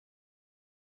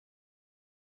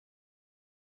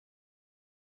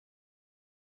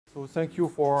So thank you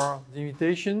for the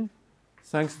invitation.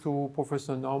 Thanks to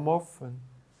Professor Naumov and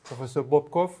Professor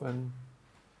Bobkov and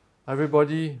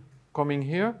everybody coming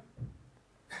here.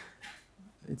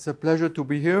 It's a pleasure to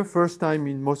be here. First time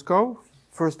in Moscow,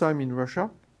 first time in Russia.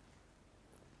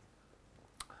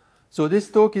 So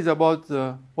this talk is about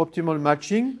optimal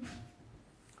matching.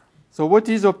 So what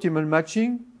is optimal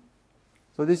matching?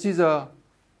 So this is a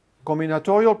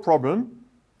combinatorial problem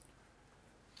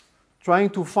trying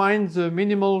to find the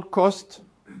minimal cost,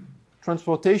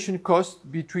 transportation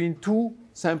cost between two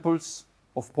samples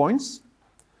of points.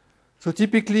 So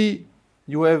typically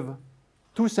you have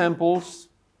two samples,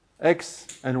 x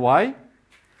and y,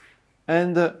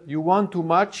 and you want to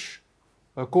match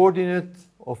a coordinate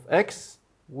of x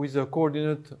with a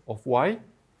coordinate of y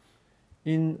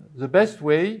in the best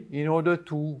way in order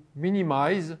to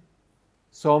minimize the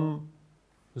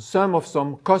sum of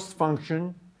some cost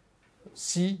function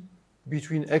c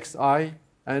between xi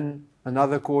and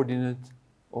another coordinate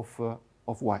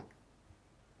of y.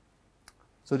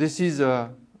 So this is a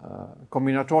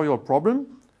combinatorial problem.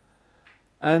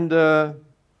 And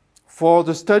for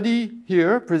the study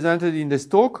here presented in this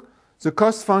talk, the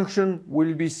cost function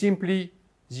will be simply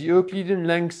the Euclidean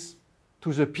length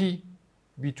to the p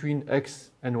between x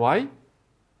and y.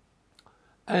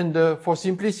 And for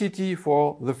simplicity,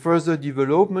 for the further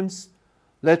developments,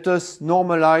 let us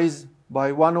normalize by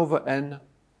 1 over n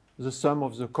the sum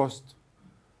of the cost.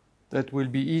 That will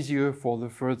be easier for the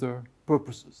further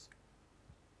purposes.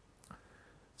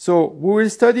 So we will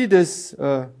study this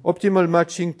optimal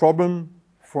matching problem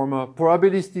from a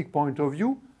probabilistic point of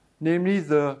view, namely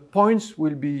the points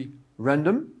will be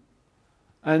random,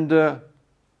 and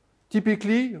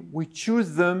typically we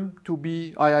choose them to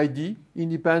be IID,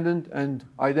 independent and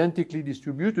identically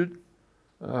distributed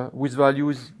with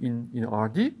values in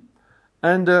RD.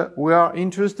 And we are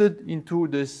interested into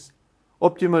this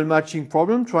optimal matching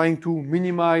problem, trying to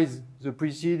minimize the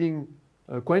preceding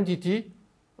quantity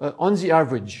on the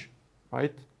average,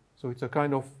 right? So it's a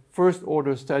kind of first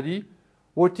order study.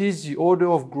 What is the order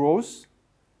of growth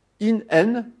in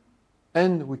n,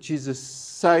 which is the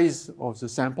size of the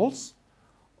samples,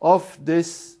 of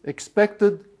this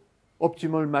expected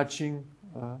optimal matching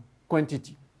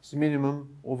quantity? It's the minimum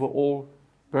over all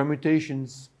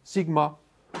permutations sigma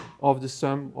of the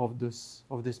sum of this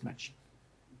matching.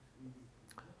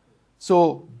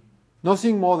 So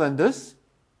nothing more than this.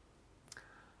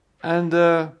 And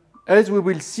as we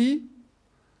will see,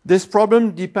 this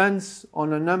problem depends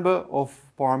on a number of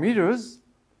parameters.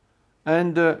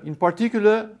 And in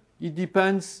particular, it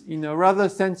depends in a rather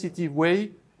sensitive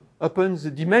way upon the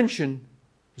dimension,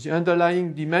 the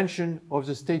underlying dimension of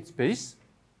the state space.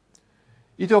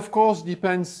 It, of course,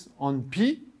 depends on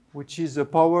p, which is the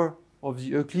power of the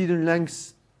Euclidean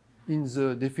length in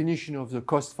the definition of the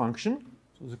cost function.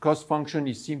 So the cost function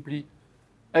is simply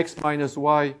x minus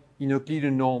y in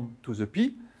Euclidean norm to the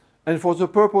p. And for the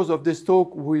purpose of this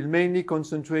talk, we will mainly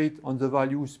concentrate on the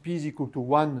values p is equal to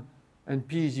 1 and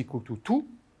p is equal to 2.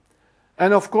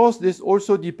 And of course, this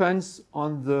also depends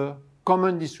on the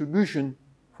common distribution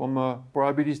from a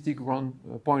probabilistic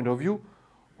point of view,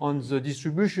 on the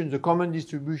distribution, the common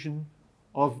distribution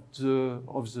of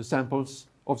the samples,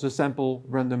 of the sample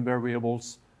random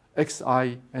variables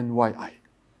xi and yi.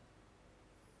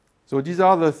 So these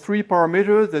are the three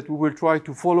parameters that we will try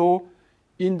to follow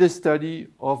in the study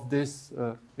of this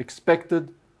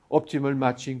expected optimal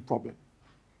matching problem.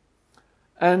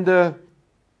 And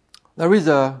there is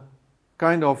a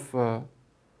kind of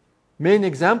main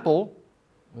example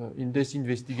in this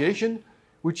investigation,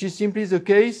 which is simply the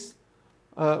case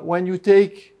when you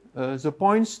take the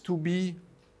points to be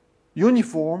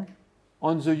uniform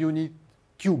on the unit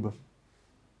cube.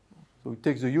 So you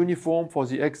take the uniform for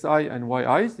the xi and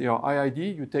yi's, they are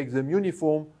IID, you take them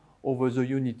uniform over the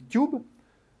unit cube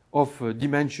of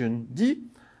dimension d.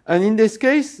 And in this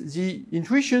case, the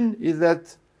intuition is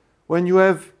that when you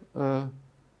have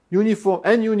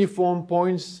uniform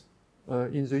points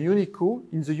in the unit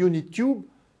cube,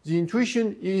 the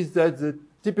intuition is that the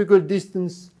typical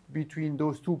distance between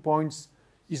those 2 points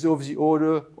is of the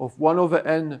order of 1 over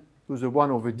n to the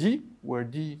 1 over d, where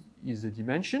d is the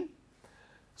dimension,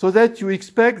 so that you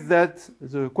expect that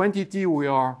the quantity we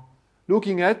are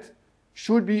looking at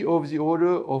should be of the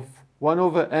order of 1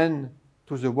 over n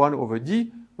to the 1 over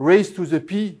d raised to the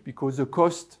p, because the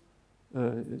cost,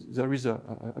 there is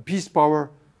a piece power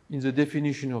in the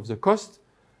definition of the cost.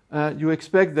 You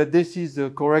expect that this is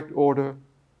the correct order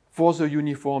for the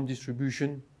uniform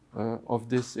distribution of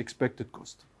this expected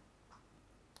cost.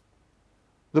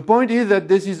 The point is that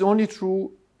this is only true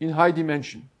in high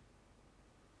dimension.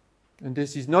 And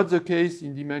this is not the case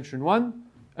in dimension 1.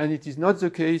 and it is not the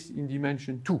case in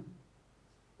dimension 2.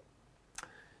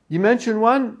 Dimension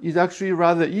 1 is actually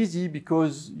rather easy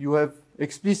because you have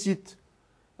explicit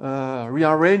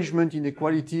rearrangement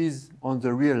inequalities on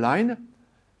the real line,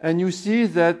 and you see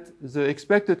that the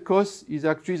expected cost is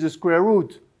actually the square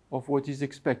root of what is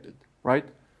expected, right?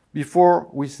 Before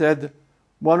we said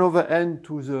 1 over n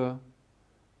to the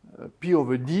p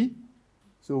over d.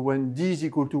 So when d is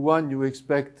equal to 1, you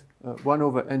expect 1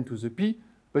 over n to the p,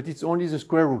 but it's only the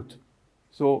square root.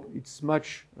 So it's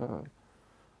much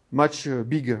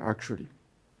bigger, actually.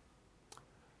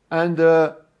 And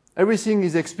everything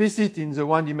is explicit in the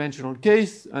one-dimensional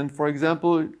case. And for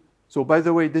example, so by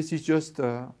the way, this is just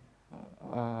a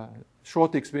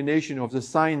short explanation of the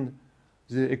sign,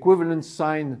 the equivalence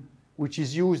sign, which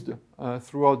is used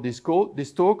throughout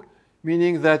this talk,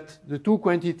 meaning that the two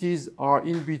quantities are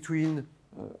in between,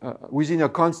 within a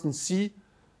constant c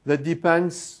that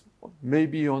depends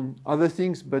maybe on other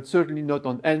things, but certainly not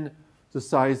on n, the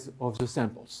size of the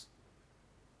samples.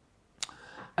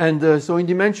 And so in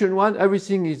dimension 1,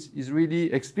 everything is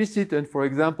really explicit. And for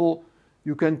example,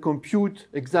 you can compute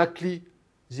exactly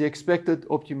the expected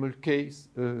optimal case,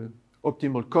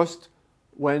 optimal cost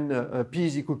when p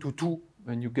is equal to 2,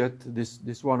 and you get this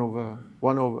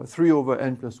 3 over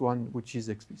n plus 1, which is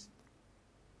explicit.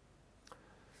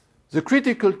 The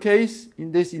critical case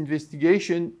in this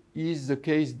investigation is the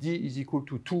case d is equal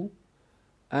to 2,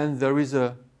 and there is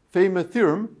a famous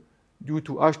theorem due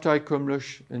to Ashtai,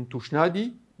 Kumlush, and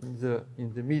Tushnadi in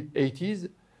the mid-80s,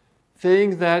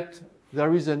 saying that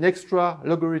there is an extra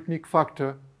logarithmic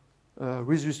factor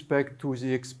with respect to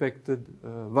the expected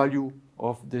value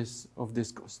of this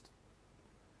cost.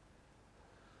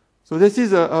 So this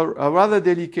is a rather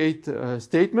delicate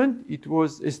statement. It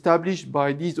was established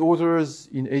by these authors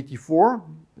in '84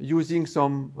 using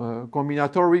some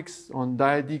combinatorics on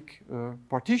dyadic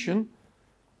partition.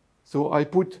 So I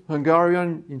put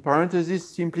Hungarian in parentheses,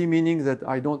 simply meaning that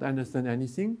I don't understand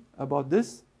anything about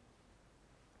this.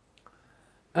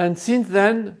 And since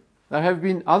then, there have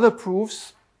been other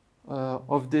proofs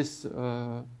of this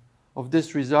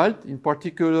result, in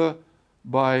particular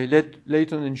by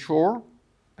Layton and Shore,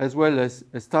 as well as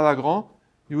Talagrand,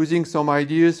 using some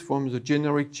ideas from the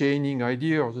generic chaining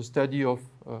idea or the study of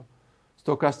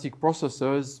stochastic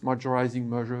processors, majorizing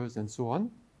measures, and so on.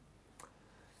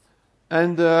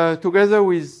 And together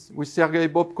with Sergei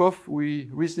Bobkov, we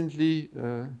recently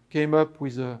came up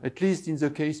with, at least in the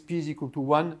case p is equal to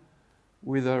 1,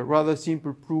 with a rather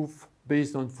simple proof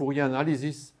based on Fourier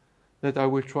analysis that I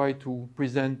will try to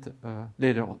present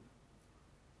later on.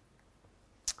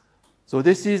 So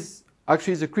this is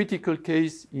actually the critical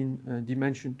case in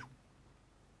dimension 2.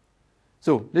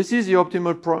 So this is the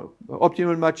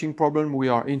optimal matching problem we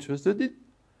are interested in.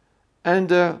 And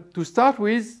to start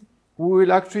with, we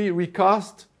will actually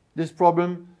recast this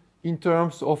problem in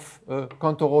terms of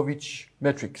Kantorovich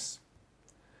metrics.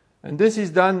 And this is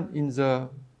done in the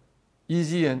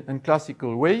easy and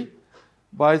classical way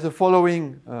by the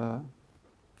following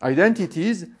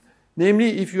identities.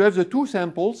 Namely, if you have the two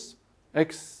samples,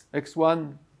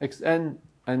 x1, xn,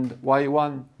 and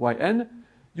y1, yn,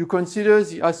 you consider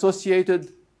the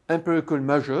associated empirical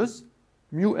measures,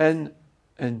 mu n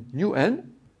and nu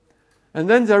n. And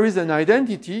then there is an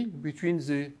identity between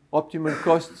the optimal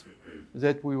cost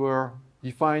that we were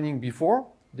defining before,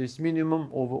 this minimum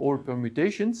over all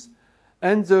permutations,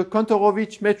 and the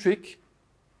Kantorovich metric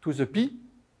to the p,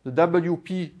 the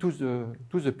wp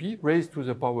to the p, raised to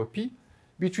the power p,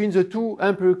 between the two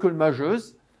empirical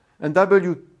measures. And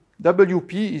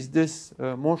wp is this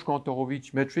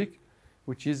Monge-Kantorovich metric,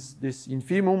 which is this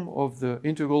infimum of the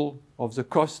integral of the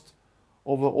cost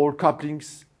over all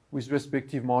couplings with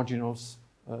respective marginals,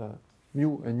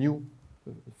 mu and nu,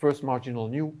 first marginal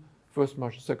nu,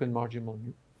 second marginal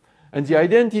nu. And the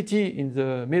identity in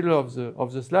the middle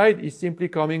of the slide is simply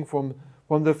coming from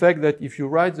the fact that if you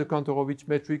write the Kantorovich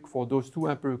metric for those two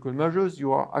empirical measures,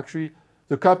 you are actually,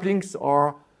 the couplings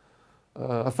are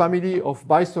a family of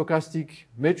bistochastic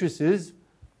matrices,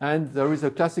 and there is a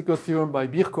classical theorem by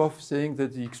Birkhoff saying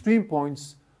that the extreme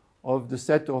points of the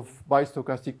set of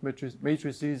bistochastic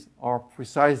matrices are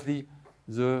precisely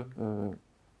the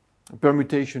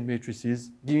permutation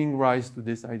matrices, giving rise to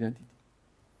this identity.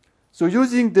 So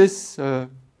using this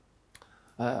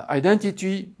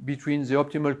identity between the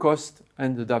optimal cost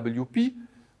and the WP,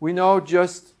 we now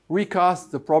just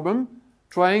recast the problem,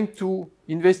 trying to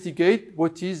investigate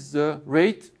what is the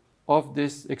rate of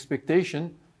this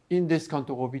expectation in this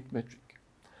Kantorovich metric.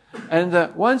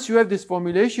 And once you have this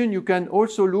formulation, you can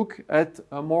also look at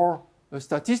a more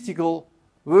statistical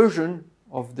version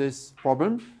of this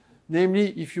problem.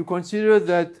 Namely, if you consider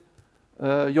that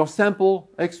your sample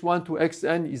x1 to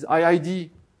xn is IID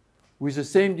with the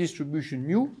same distribution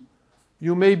mu,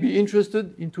 you may be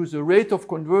interested into the rate of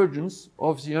convergence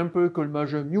of the empirical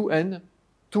measure mu n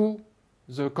to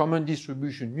the common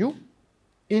distribution mu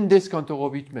in this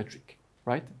Kantorovich metric,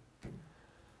 right?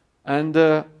 And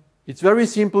it's very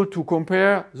simple to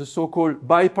compare the so-called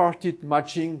bipartite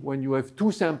matching when you have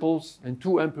two samples and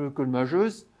two empirical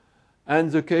measures, and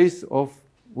the case of,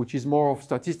 which is more of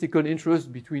statistical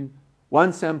interest, between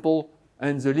one sample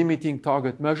and the limiting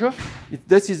target measure.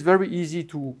 This is very easy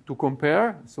to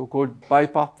compare, so-called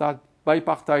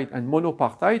bipartite and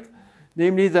monopartite,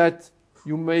 namely that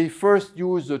you may first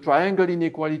use the triangle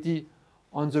inequality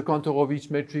on the Kantorovich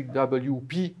metric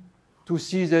WP to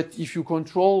see that if you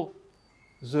control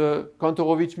the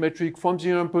Kantorovich metric from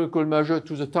the empirical measure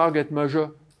to the target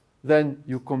measure, then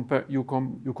you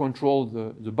control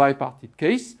the bipartite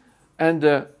case.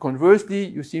 And conversely,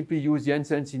 you simply use the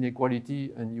Jensen's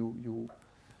inequality and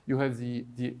you have the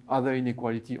other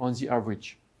inequality on the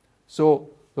average. So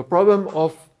the problem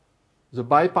of the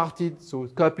bipartite, so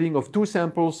coupling of two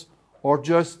samples, or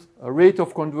just a rate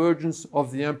of convergence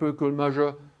of the empirical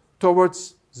measure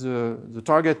towards the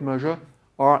target measure,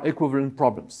 are equivalent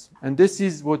problems. And this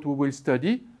is what we will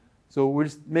study. So we'll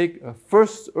make a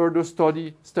first order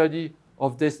study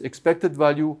of this expected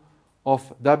value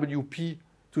of WP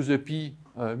to the P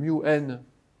mu n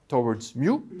towards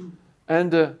mu.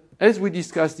 And as we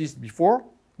discussed this before,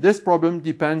 this problem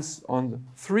depends on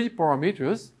three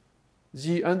parameters: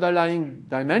 the underlying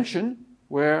dimension,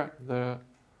 where the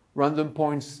random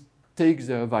points take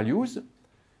their values,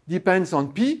 depends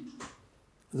on P,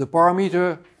 the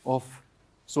parameter of,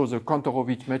 so the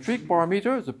Kantorovich metric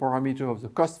parameter, the parameter of the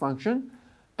cost function,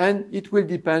 and it will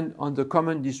depend on the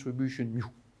common distribution mu.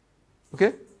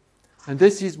 Okay? And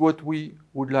this is what we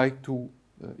would like to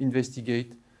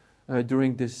investigate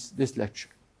during this lecture.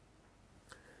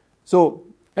 So,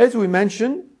 as we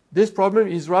mentioned, this problem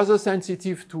is rather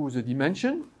sensitive to the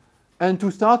dimension. And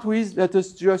to start with, let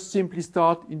us just simply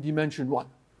start in dimension 1.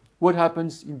 What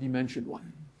happens in dimension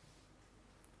 1?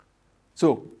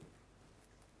 So,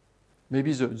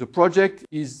 maybe the project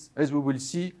is, as we will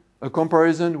see, a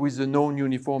comparison with the known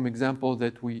uniform example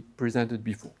that we presented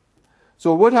before.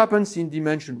 So what happens in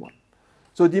dimension 1?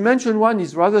 So dimension 1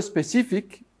 is rather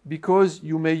specific because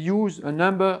you may use a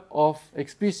number of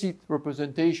explicit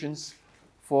representations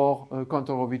for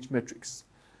Kantorovich metrics.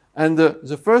 And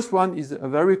the first one is a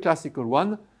very classical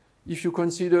one. If you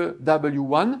consider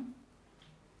W1,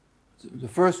 the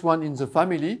first one in the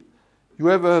family, you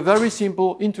have a very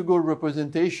simple integral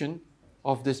representation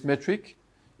of this metric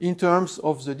in terms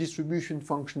of the distribution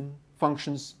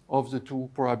functions of the two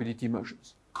probability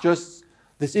measures. Just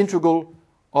this integral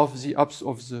of the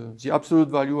absolute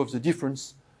value of the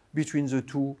difference between the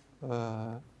two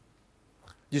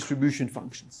distribution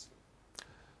functions.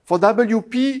 For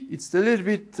WP, it's a little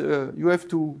bit, you have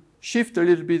to shift a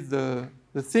little bit the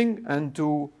thing and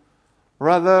to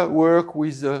rather work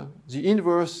with the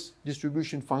inverse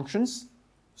distribution functions,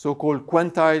 so-called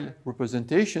quantile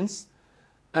representations.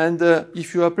 And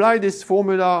if you apply this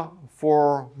formula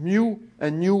for mu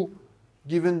and nu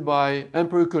given by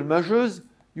empirical measures,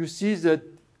 you see that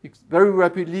very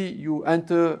rapidly you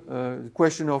enter the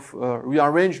question of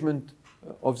rearrangement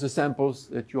of the samples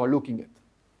that you are looking at.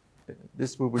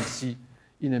 This we will see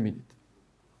in a minute.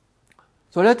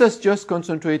 So let us just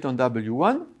concentrate on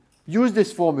W1, use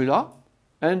this formula,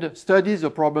 and study the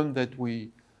problem that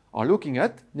we are looking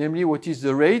at, namely what is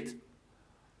the rate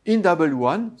in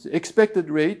W1, the expected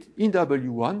rate in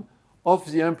W1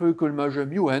 of the empirical measure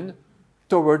mu n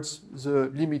towards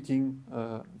the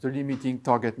limiting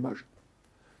target measure.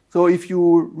 So if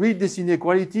you read this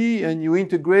inequality and you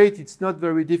integrate, it's not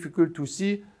very difficult to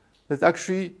see that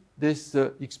actually this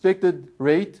expected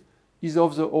rate is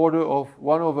of the order of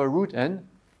 1 over root n.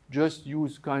 Just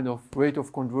use kind of rate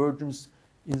of convergence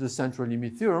in the central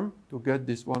limit theorem to get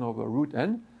this 1 over root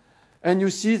n. And you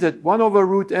see that 1 over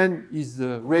root n is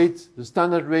the rate, the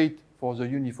standard rate for the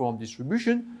uniform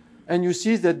distribution. And you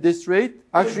see that this rate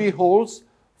actually holds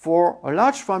for a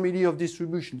large family of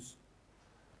distributions.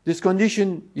 This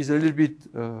condition is a little bit,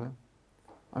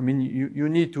 you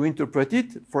need to interpret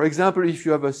it. For example, if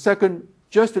you have a second,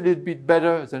 just a little bit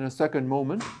better than a second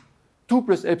moment, 2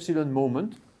 plus epsilon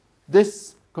moment,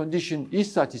 this condition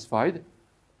is satisfied,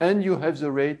 and you have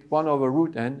the rate 1 over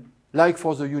root n, like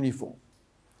for the uniform.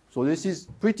 So this is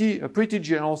a pretty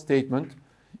general statement.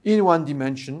 In one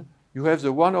dimension, you have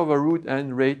the 1 over root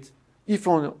n rate if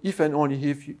and only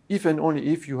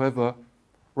if you have a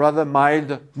rather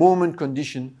mild moment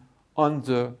condition on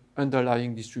the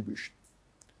underlying distribution.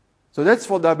 So that's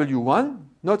for W1.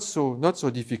 not so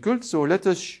difficult. So let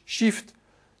us shift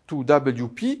to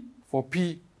WP for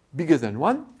P bigger than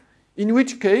 1, in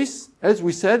which case, as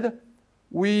we said,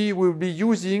 we will be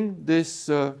using this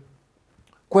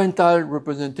quantile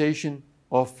representation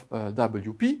of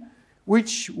WP,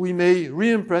 which we may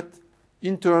reinterpret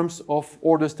in terms of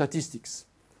order statistics.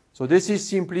 So this is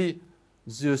simply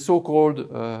the so-called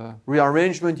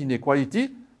rearrangement inequality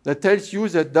that tells you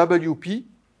that WP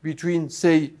between,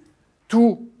 say,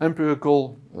 two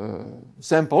empirical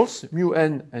samples, mu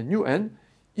n and nu n,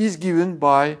 is given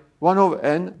by 1 over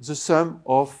n, the sum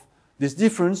of this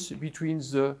difference between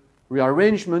the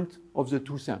rearrangement of the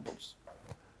two samples.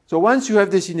 So once you have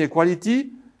this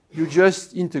inequality, you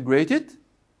just integrate it,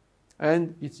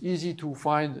 and it's easy to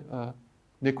find an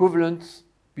equivalence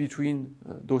between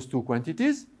those two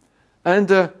quantities. And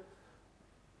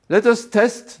let us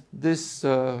test this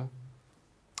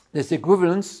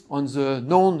equivalence on the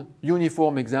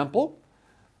non-uniform example.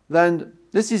 Then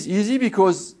this is easy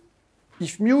because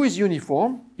if mu is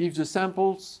uniform, if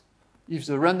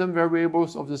the random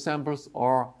variables of the samples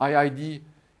are IID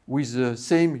with the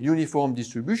same uniform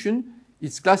distribution,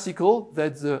 it's classical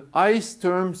that the ith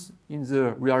terms in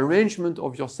the rearrangement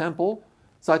of your sample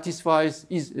has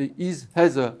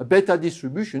a beta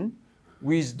distribution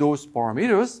with those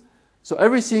parameters. So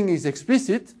everything is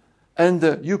explicit,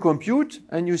 and you compute,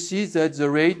 and you see that the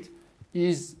rate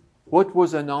is what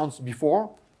was announced before,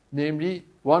 namely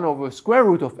 1 over square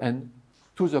root of n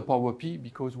to the power p,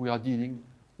 because we are dealing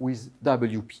with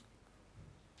WP.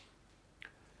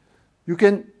 You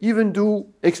can even do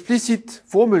explicit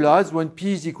formulas when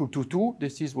p is equal to 2.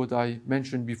 This is what I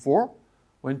mentioned before.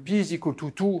 When p is equal to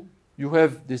 2, you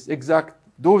have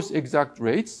those exact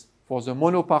rates for the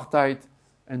monopartite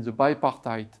and the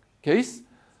bipartite case.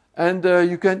 And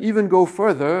you can even go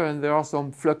further, and there are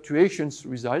some fluctuations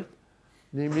result,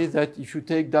 namely that if you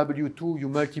take W2, you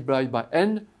multiply by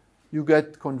n, you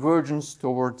get convergence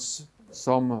towards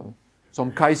some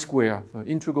chi-square,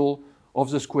 integral of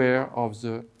the square of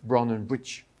the Brownian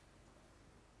bridge.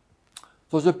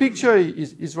 So the picture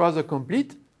is rather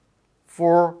complete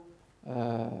for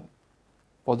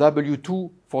W2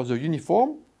 for the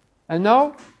uniform. And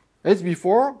now, as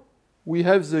before, we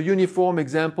have the uniform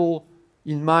example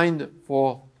in mind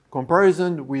for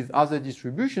comparison with other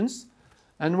distributions.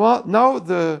 And now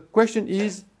the question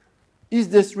is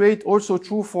this rate also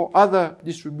true for other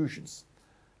distributions?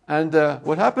 And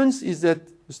what happens is that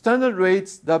the standard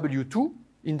rates W2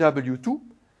 in W2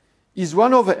 is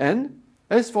 1 over n,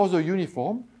 as for the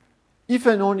uniform, if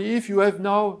and only if you have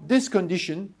now this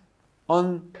condition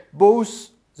on both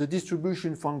the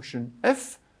distribution function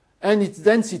f and its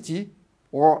density,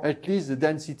 or at least the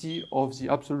density of the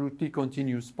absolutely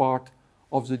continuous part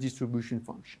of the distribution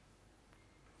function.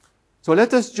 So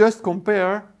let us just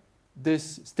compare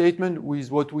this statement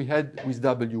with what we had with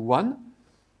W1.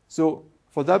 So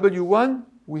for W1,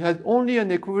 we had only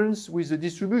an equivalence with the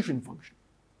distribution function.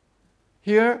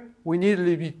 Here, we need a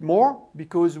little bit more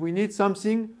because we need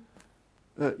something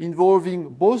involving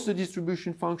both the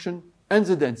distribution function and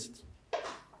the density,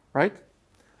 right?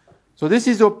 So this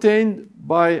is obtained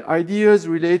by ideas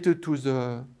related to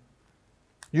the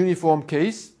uniform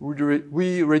case.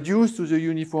 We reduce to the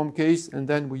uniform case, and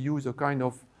then we use a kind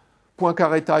of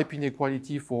Poincaré type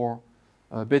inequality for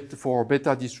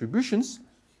beta distributions.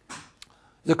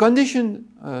 The condition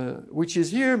which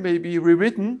is here may be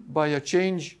rewritten by a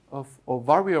change of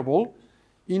variable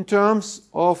in terms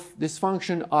of this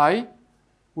function I,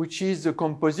 which is the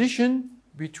composition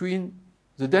between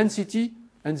the density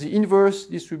and the inverse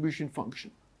distribution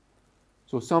function.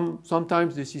 So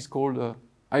sometimes this is called an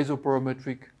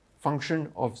isoperimetric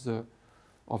function of the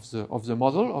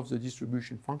model of the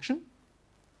distribution function.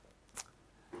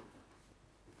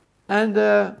 And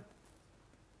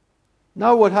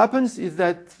now what happens is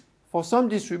that for some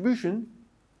distribution,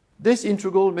 this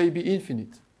integral may be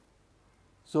infinite.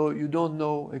 So you don't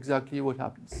know exactly what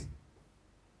happens.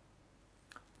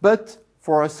 But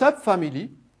for a subfamily,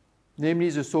 namely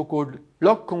the so-called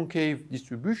log-concave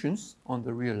distributions on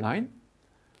the real line,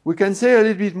 we can say a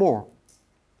little bit more.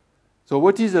 So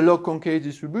what is a log-concave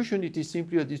distribution? It is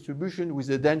simply a distribution with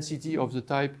a density of the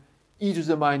type e to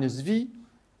the minus v,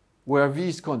 where v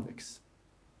is convex.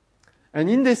 And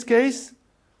in this case,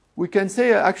 we can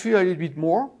say actually a little bit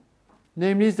more,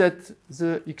 namely that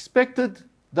the expected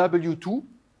W2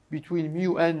 between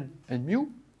mu n and mu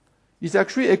is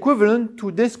actually equivalent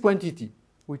to this quantity,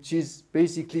 which is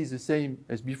basically the same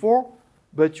as before,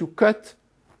 but you cut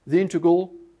the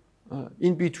integral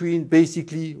in between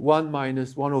basically 1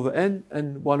 minus 1 over n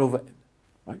and 1 over n.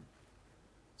 Right?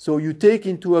 So you take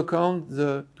into account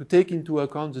the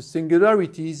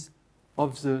singularities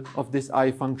of this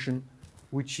I function,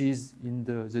 which is in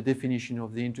the definition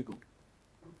of the integral.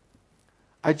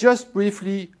 I just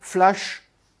briefly flash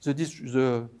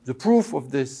the proof of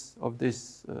this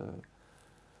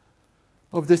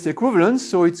equivalence.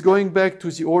 So it's going back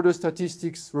to the order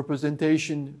statistics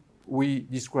representation we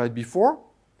described before,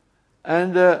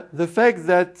 and the fact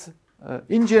that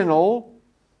in general,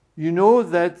 you know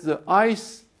that the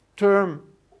ith term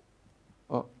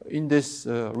in this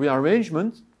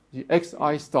rearrangement, the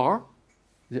xi star,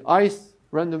 the ith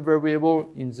random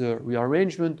variable in the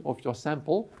rearrangement of your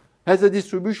sample, has a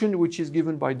distribution which is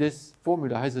given by this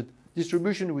formula, has a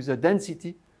distribution with a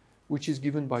density which is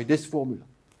given by this formula.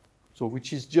 So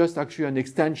which is just actually an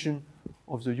extension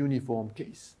of the uniform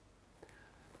case.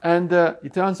 And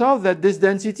it turns out that this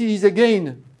density is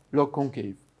again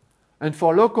log-concave. And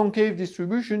for log-concave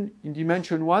distribution in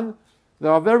dimension 1,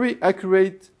 there are very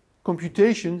accurate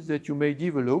computations that you may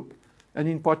develop. And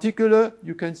in particular,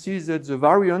 you can see that the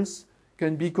variance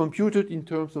can be computed in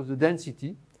terms of the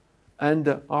density.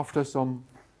 And after some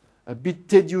a bit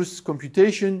tedious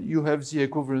computation, you have the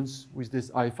equivalence with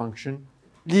this I function,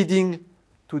 leading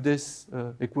to this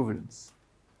equivalence.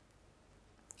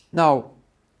 Now,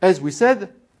 as we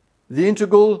said, the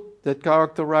integral that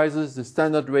characterizes the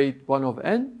standard rate 1 over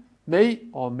n may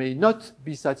or may not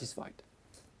be satisfied.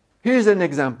 Here's an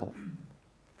example.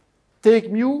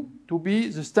 Take mu to be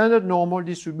the standard normal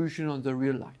distribution on the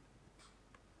real line.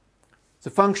 The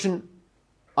function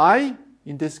I,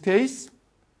 in this case,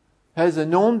 has a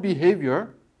known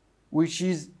behavior which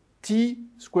is t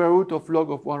square root of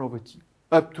log of 1 over t,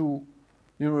 up to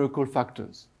numerical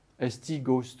factors, as t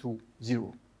goes to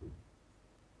 0.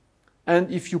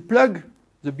 And if you plug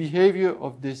the behavior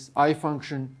of this I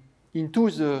function into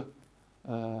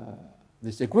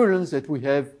this equivalence that we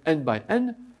have n by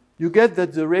n, you get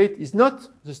that the rate is not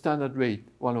the standard rate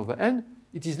 1 over n,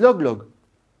 it is log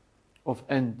of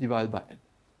n divided by n.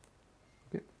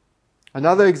 Okay.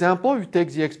 Another example, you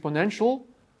take the exponential,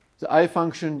 the I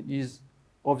function is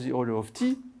of the order of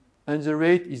t, and the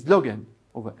rate is log n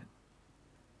over n.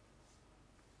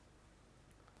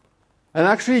 And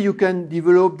actually, you can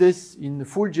develop this in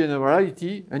full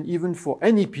generality and even for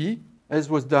any p, as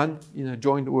was done in a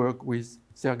joint work with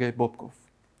Sergei Bobkov.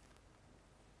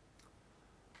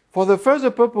 For the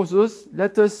further purposes,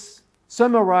 let us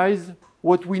summarize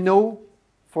what we know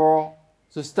for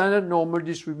the standard normal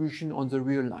distribution on the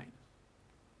real line.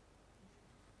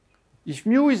 If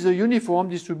mu is a uniform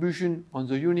distribution on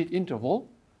the unit interval,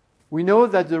 we know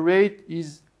that the rate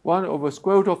is 1 over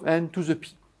square root of n to the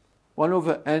p. 1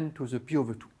 over n to the p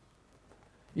over 2.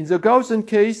 In the Gaussian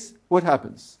case, what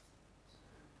happens?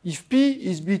 If p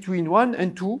is between 1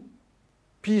 and 2,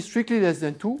 p is strictly less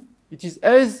than 2, it is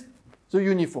as the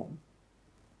uniform.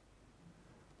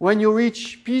 When you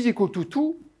reach p is equal to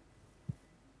 2,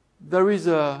 there is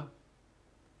a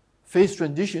phase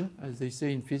transition, as they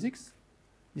say in physics.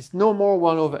 It's no more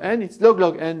 1 over n, it's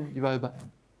log n divided by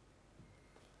n.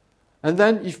 And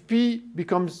then if p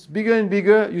becomes bigger and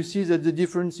bigger, you see that the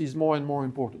difference is more and more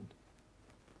important.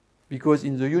 Because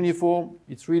in the uniform,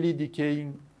 it's really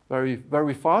decaying very,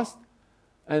 very fast.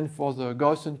 And for the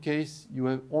Gaussian case,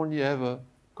 you only have a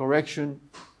correction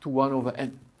to 1 over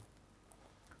n.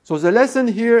 So the lesson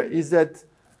here is that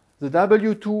the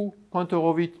W2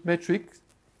 Kantorovich metrics,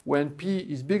 when p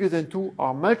is bigger than 2,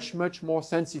 are much, much more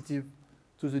sensitive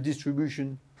to the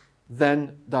distribution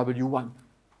than W1.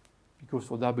 Because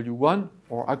for W1,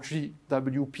 or actually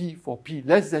WP for p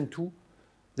less than 2,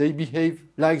 they behave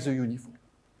like the uniform.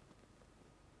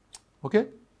 Okay?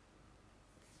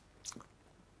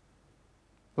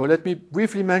 So let me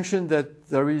briefly mention that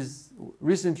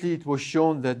recently it was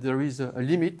shown that there is a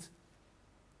limit,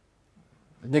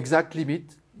 an exact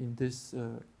limit in this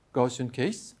Gaussian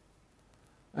case.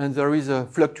 And there is a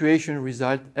fluctuation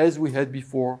result as we had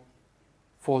before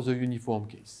for the uniform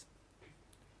case.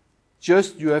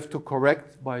 Just you have to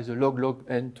correct by the log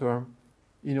n term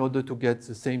in order to get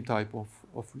the same type of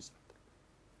result.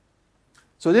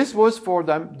 So this was for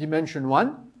dimension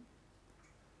 1.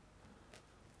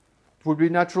 It would be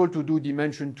natural to do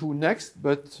dimension 2 next,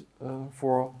 but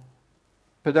for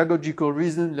pedagogical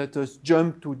reason, let us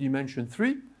jump to dimension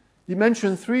 3.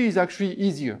 Dimension 3 is actually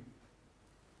easier.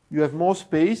 You have more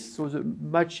space, so the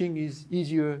matching is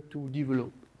easier to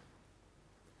develop.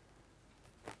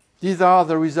 These are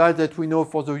the results that we know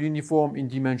for the uniform in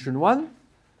dimension 1.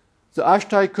 The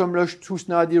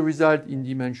Ashtai-Kumlush-Tusnadi result in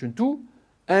dimension 2.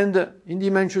 And in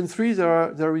dimension 3,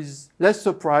 there is less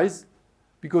surprise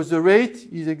because the rate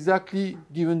is exactly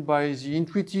given by the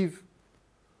intuitive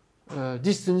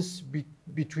distance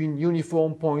between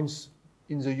uniform points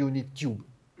in the unit cube.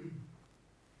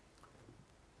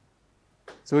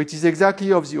 So it is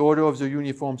exactly of the order of the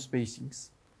uniform spacings.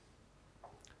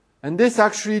 And this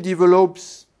actually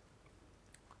develops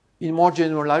in more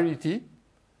generality,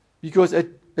 because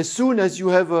as soon as you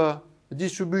have a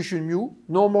distribution mu,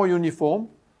 no more uniform,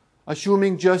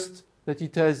 assuming just that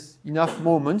it has enough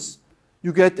moments,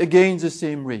 you get again the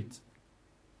same rate,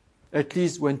 at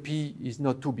least when P is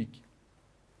not too big.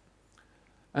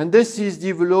 And this is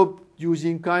developed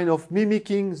using kind of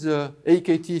mimicking the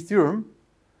AKT theorem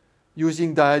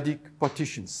using dyadic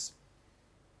partitions.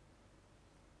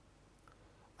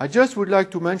 I just would like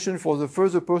to mention for the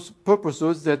further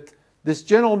purposes that this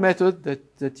general method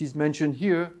that is mentioned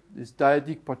here, these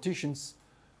dyadic partitions,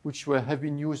 which have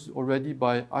been used already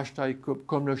by Ashtai,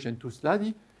 Komlosh, and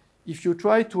Tusladi, if you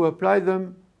try to apply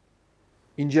them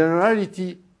in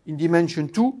generality in dimension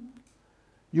 2,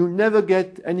 you never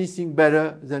get anything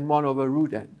better than 1 over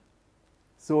root n.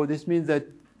 So this means that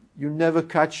you never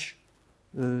catch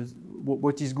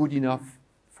what is good enough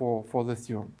for the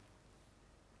theorem.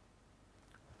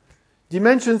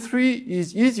 Dimension 3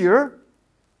 is easier,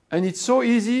 and it's so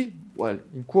easy, well,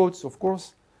 in quotes, of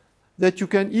course, that you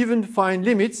can even find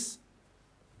limits,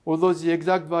 although the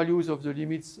exact values of the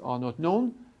limits are not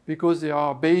known, because they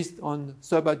are based on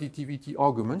subadditivity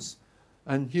arguments.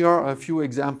 And here are a few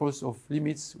examples of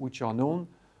limits which are known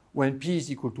when P is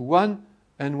equal to 1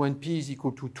 and when P is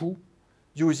equal to 2,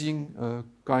 using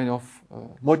kind of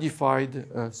modified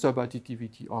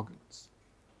subadditivity arguments.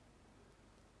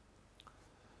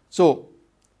 So,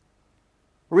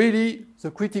 really,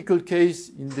 the critical case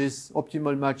in this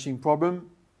optimal matching problem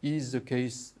is the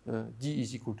case D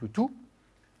is equal to 2.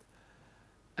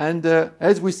 And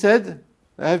as we said,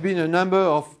 there have been a number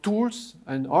of tools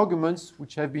and arguments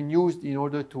which have been used in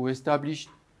order to establish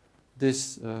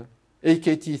this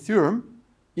AKT theorem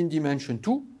in dimension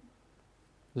 2.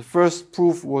 The first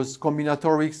proof was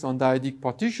combinatorics on dyadic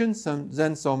partitions, and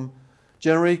then some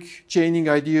generic chaining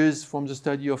ideas from the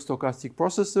study of stochastic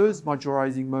processes,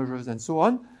 majorizing measures, and so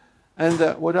on. And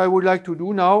what I would like to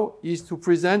do now is to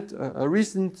present a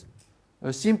recent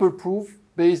simple proof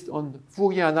based on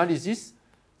Fourier analysis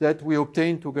that we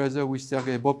obtained together with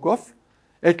Sergei Bobkov,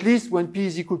 at least when P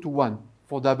is equal to 1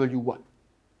 for W1.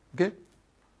 Okay?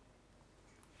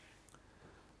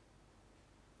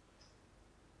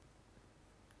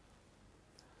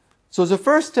 So the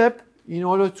first step in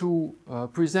order to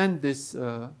present this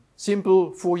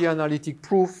simple Fourier analytic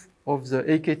proof of the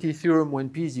AKT theorem when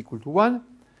P is equal to 1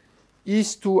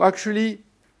 is to actually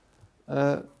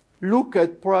look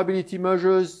at probability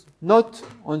measures not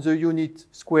on the unit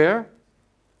square.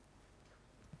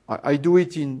 I do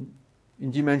it in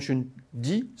dimension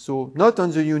D, so not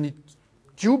on the unit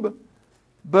cube,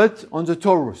 but on the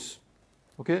torus.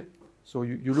 Okay? So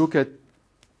you look at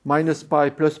minus pi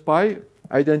plus pi,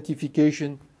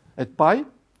 identification at pi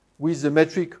with the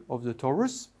metric of the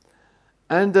torus,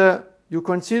 and you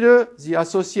consider the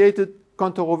associated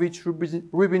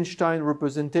Kantorovich-Rubinstein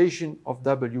representation of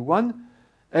W1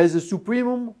 as a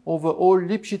supremum over all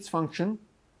Lipschitz function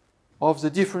of the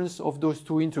difference of those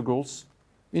two integrals,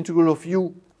 integral of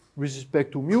u with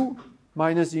respect to mu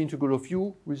minus the integral of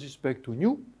u with respect to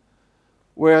nu,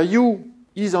 where u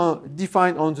is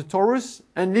defined on the torus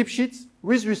and Lipschitz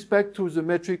with respect to the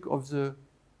metric of the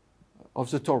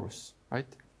torus, right?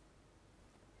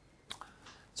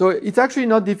 So it's actually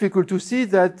not difficult to see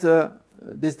that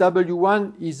this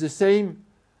W1 is the same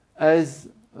as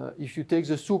if you take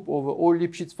the sup over all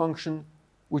Lipschitz functions,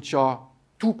 which are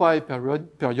 2 pi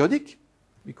periodic,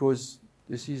 because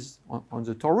this is on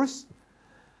the torus.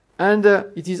 And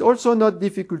it is also not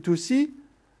difficult to see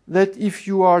that if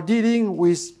you are dealing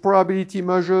with probability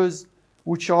measures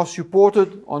which are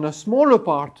supported on a smaller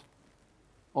part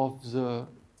of the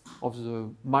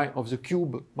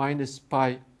cube minus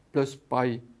pi plus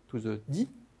pi to the d,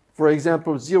 for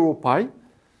example 0 pi,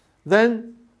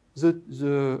 then the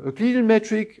Euclidean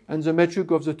metric and the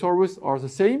metric of the torus are the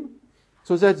same,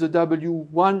 so that the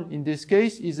W1 in this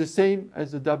case is the same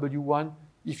as the W1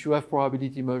 if you have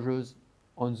probability measures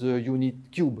on the unit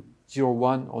cube, 0,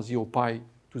 1 or 0 pi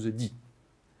to the d.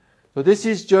 So this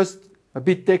is just a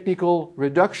bit technical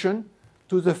reduction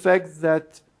to the fact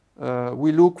that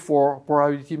we look for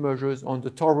probability measures on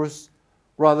the torus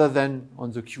rather than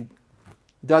on the cube.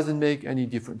 It doesn't make any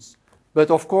difference.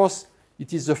 But of course,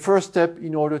 it is the first step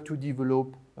in order to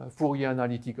develop Fourier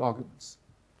analytic arguments.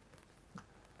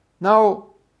 Now,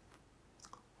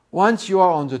 once you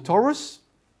are on the torus,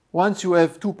 once you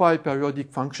have 2 pi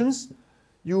periodic functions,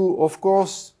 you of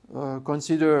course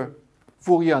consider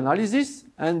Fourier analysis,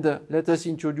 and let us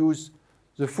introduce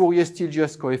the Fourier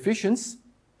Stieltjes coefficients.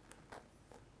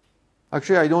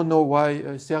 Actually, I don't know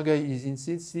why Sergei is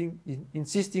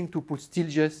insisting to put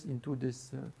Stilges into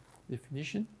this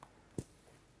definition.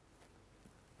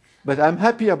 But I'm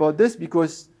happy about this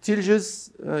because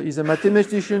Stilges is a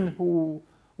mathematician who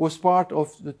was part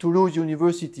of the Toulouse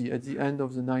University at the end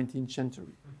of the 19th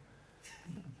century.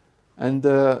 And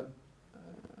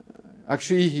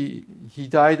actually, he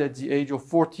died at the age of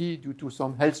 40 due to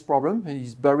some health problem, and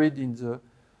he's buried in the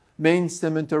main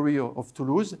cemetery of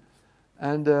Toulouse.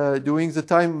 And during the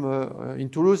time in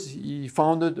Toulouse, he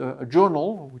founded a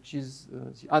journal, which is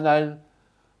the Annales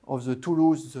of the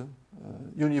Toulouse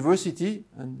University,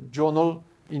 and a journal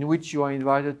in which you are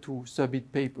invited to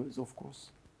submit papers, of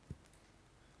course.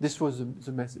 This was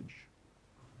the message.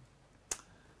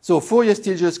 So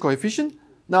Fourier-Stilges coefficient.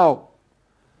 Now,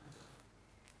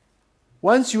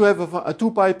 once you have a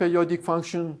 2-pi periodic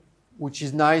function, which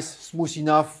is nice, smooth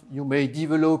enough, you may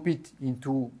develop it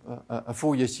into a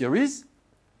Fourier series.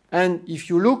 And if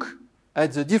you look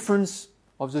at the difference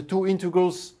of the two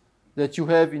integrals that you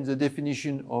have in the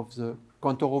definition of the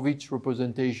Kantorovich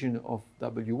representation of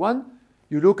W1,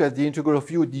 you look at the integral of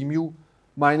u d mu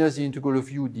minus the integral of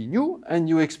u d nu, and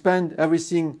you expand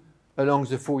everything along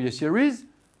the Fourier series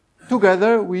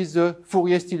together with the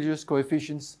Fourier-Stilges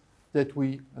coefficients that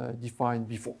we defined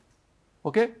before.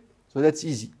 Okay? So that's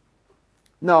easy.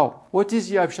 Now, what is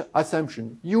the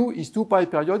assumption? U is 2-pi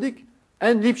periodic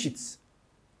and Lipschitz.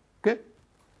 Okay?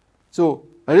 So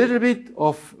a little bit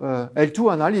of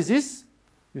L2 analysis.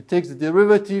 You take the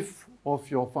derivative of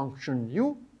your function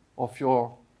u, of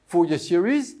your Fourier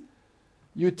series.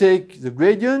 You take the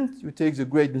gradient, you take the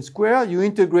gradient square, you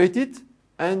integrate it,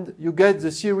 and you get the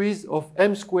series of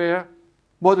m square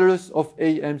modulus of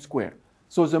am square.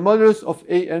 So the modulus of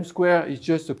am square is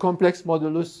just a complex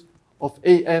modulus of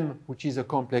am, which is a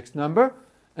complex number.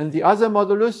 And the other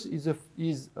modulus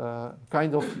is a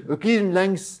kind of Euclidean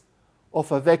length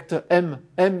of a vector m.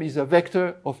 M is a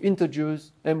vector of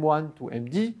integers m1 to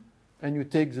md, and you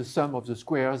take the sum of the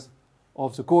squares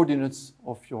of the coordinates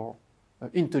of your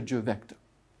integer vector.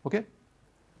 Okay?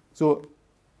 So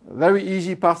very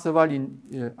easy Parseval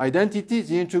identity.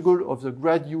 The integral of the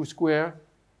grad u square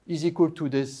is equal to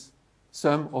this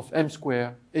sum of m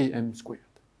square am squared.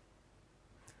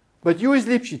 But u is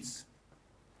Lipschitz.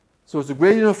 So the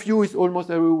gradient of u is almost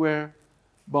everywhere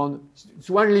bound. It's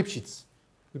one Lipschitz.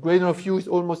 The gradient of u is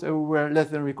almost everywhere less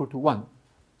than or equal to 1.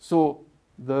 So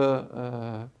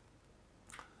the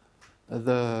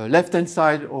left-hand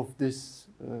side of this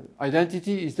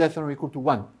identity is less than or equal to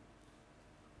 1.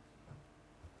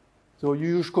 So you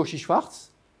use Cauchy-Schwarz.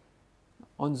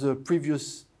 On the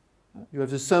previous, you have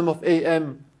the sum of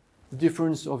am, the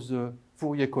difference of the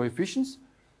Fourier coefficients,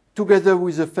 together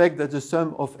with the fact that the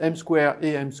sum of m square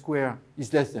am square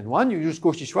is less than 1. You use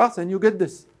Cauchy-Schwarz and you get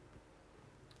this.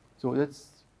 So that's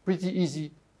pretty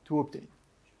easy to obtain.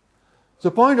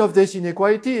 The point of this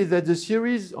inequality is that the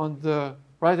series on the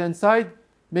right-hand side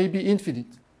may be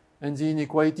infinite and the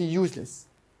inequality useless.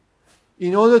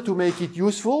 In order to make it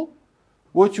useful,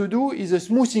 what you do is a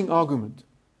smoothing argument.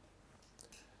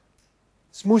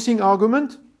 Smoothing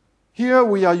argument, here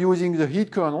we are using the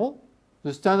heat kernel,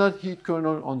 the standard heat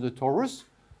kernel on the torus,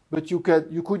 but you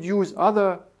could use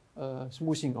other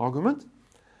smoothing argument.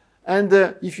 And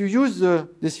if you use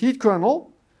this heat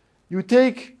kernel, you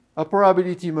take a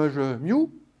probability measure mu,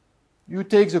 you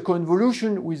take the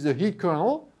convolution with the heat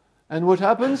kernel, and what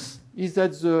happens is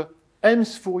that the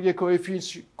m's Fourier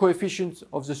coefficient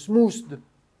of the smoothed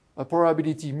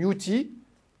probability mu t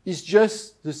is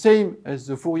just the same as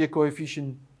the Fourier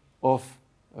coefficient of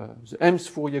the m's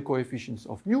Fourier coefficients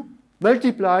of mu,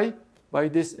 multiplied by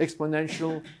this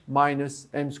exponential minus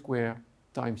m square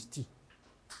times t.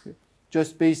 Okay.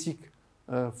 Just basic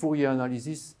Fourier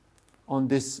analysis on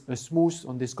this smooth,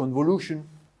 on this convolution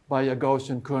by a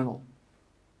Gaussian kernel.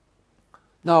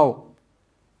 Now,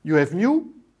 you have mu,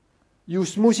 you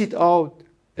smooth it out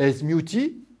as mu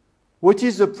t. What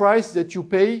is the price that you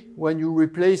pay when you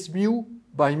replace mu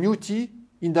by mu t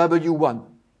in W1?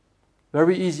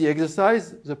 Very easy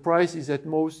exercise. The price is at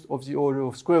most of the order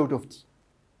of square root of t.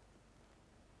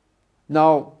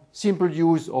 Now, simple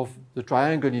use of the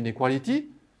triangle inequality.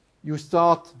 You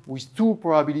start with two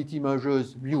probability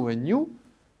measures, mu and nu.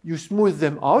 You smooth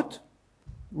them out,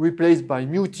 replaced by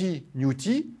mu t, nu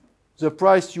t. The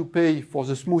price you pay for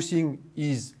the smoothing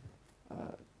is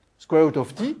square root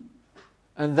of t.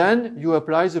 And then you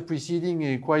apply the preceding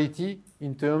inequality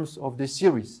in terms of the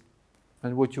series.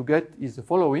 And what you get is the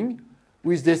following,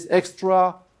 with this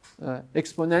extra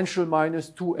exponential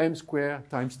minus 2m squared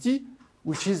times t,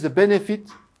 which is the benefit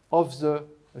of the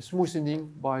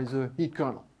smoothing by the heat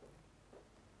kernel.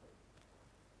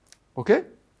 Okay?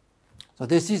 So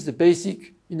this is the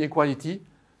basic inequality,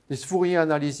 this Fourier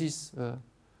analysis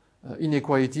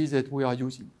inequality that we are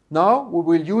using. Now we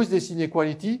will use this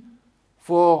inequality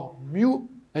for mu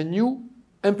and nu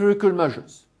empirical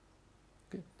measures.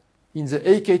 Okay. In the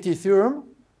AKT theorem,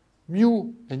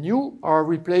 mu and nu are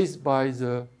replaced by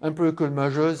the empirical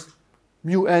measures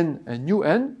mu n and nu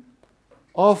n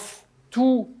of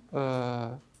two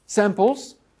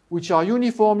samples which are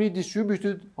uniformly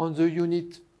distributed on the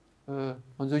unit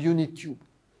tube.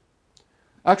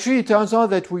 Actually, it turns out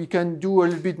that we can do a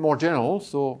little bit more general,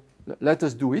 so let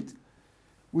us do it.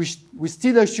 We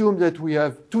still assume that we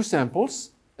have two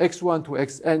samples, x1 to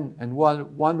xn and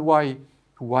 1y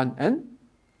to 1n.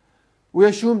 We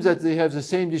assume that they have the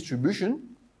same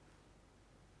distribution,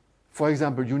 for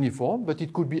example, uniform, but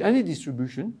it could be any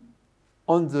distribution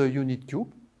on the unit cube,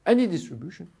 any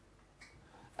distribution.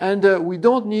 And we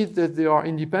don't need that they are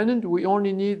independent. We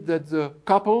only need that the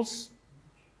couples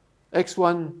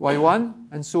x1, y1,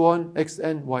 and so on,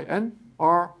 xn, yn,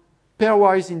 are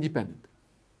pairwise independent.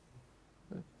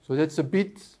 So that's a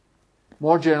bit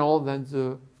more general than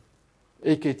the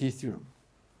AKT theorem.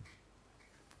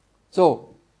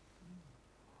 So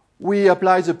we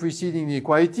apply the preceding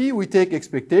inequality. We take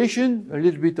expectation. A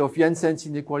little bit of Jensen's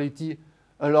inequality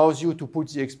allows you to put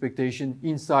the expectation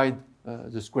inside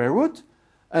the square root.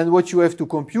 And what you have to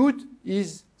compute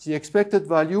is the expected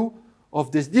value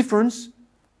of this difference,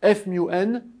 f mu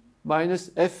n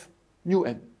minus f mu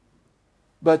n.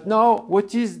 But now,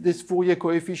 what is this Fourier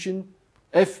coefficient,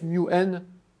 f mu n?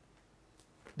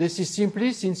 This is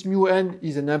simply, since mu n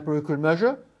is an empirical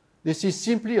measure, this is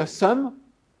simply a sum.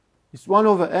 It's 1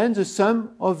 over n, the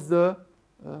sum of the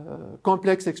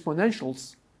complex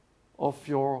exponentials of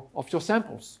your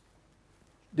samples.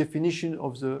 Definition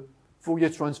of the Fourier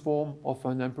transform of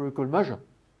an empirical measure.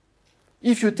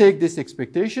 If you take this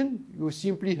expectation, you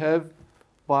simply have,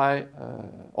 by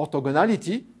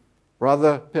orthogonality,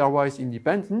 rather pairwise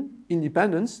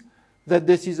independence, that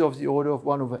this is of the order of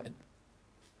 1 over n.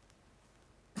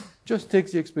 Just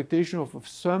take the expectation of a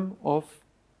sum of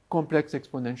complex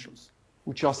exponentials,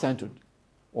 which are centered,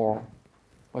 or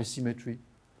by symmetry.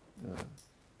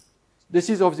 This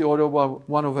is of the order of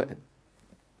 1 over n.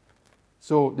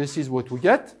 So this is what we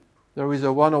get. There is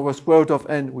a 1 over square root of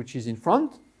n, which is in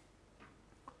front.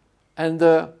 And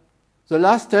the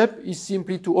last step is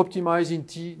simply to optimize in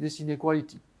T this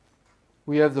inequality.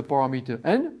 We have the parameter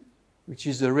n, which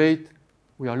is the rate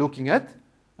we are looking at.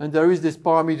 And there is this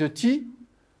parameter T,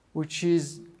 which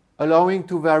is allowing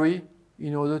to vary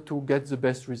in order to get the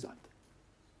best result.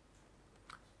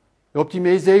 The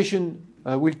optimization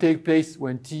will take place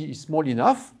when T is small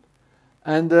enough,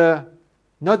 and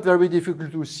not very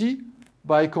difficult to see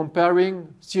by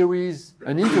comparing series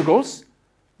and integrals,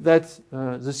 that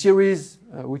the series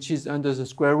which is under the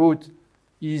square root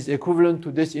is equivalent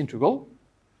to this integral,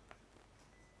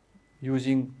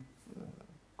 using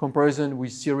comparison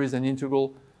with series and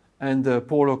integral and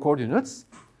polar coordinates.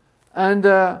 And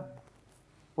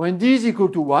when d is equal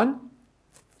to 1,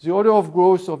 the order of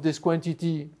growth of this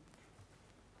quantity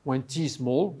when t is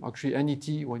small, actually any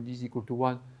t when d is equal to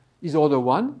 1, is order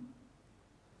 1.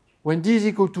 When d is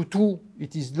equal to 2,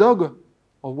 it is log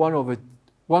of 1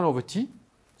 over t,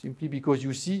 simply because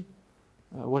you see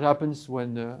what happens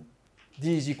when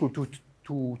d is equal to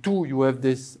 2, you have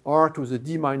this r to the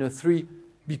d minus 3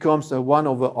 becomes a 1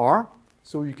 over r,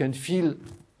 so you can feel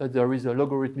that there is a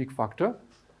logarithmic factor.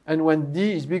 And when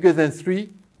d is bigger than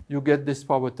 3, you get this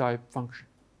power type function.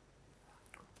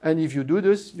 And if you do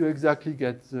this, you exactly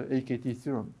get the AKT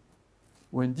theorem.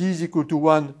 When d is equal to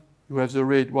 1, you have the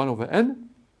rate 1 over n.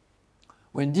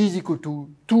 When d is equal to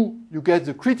 2, you get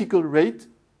the critical rate,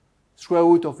 square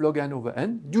root of log n over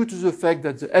n, due to the fact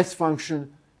that the s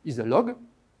function is a log.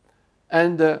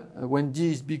 And when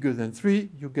d is bigger than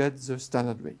 3, you get the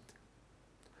standard rate.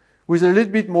 With a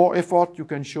little bit more effort, you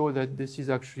can show that this is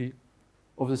actually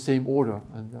of the same order,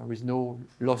 and there is no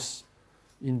loss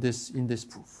in this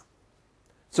proof.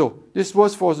 So this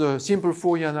was for the simple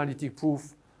Fourier analytic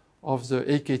proof of the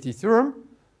AKT theorem.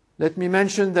 Let me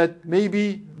mention that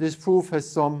maybe this proof has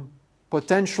some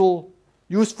potential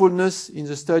usefulness in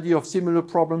the study of similar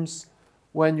problems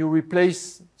when you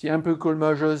replace the empirical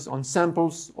measures on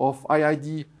samples of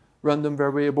IID random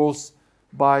variables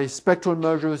by spectral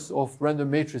measures of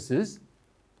random matrices.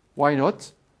 Why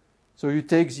not? So you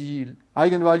take the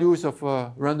eigenvalues of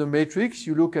a random matrix,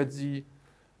 you look at the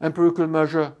empirical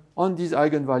measure on these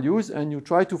eigenvalues, and you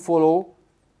try to follow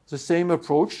the same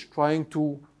approach, trying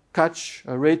to catch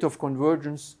a rate of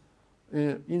convergence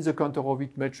in the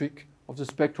Kantorovich metric of the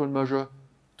spectral measure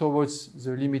towards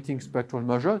the limiting spectral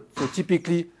measure. So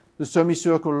typically, the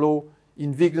semicircle law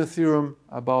in Wigner theorem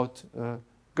about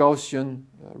Gaussian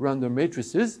random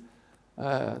matrices.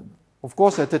 Of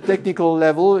course, at a technical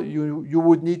level, you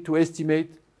would need to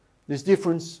estimate this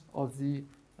difference of the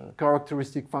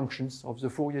characteristic functions of the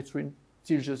Fourier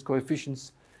Stieltjes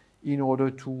coefficients in order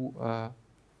to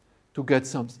get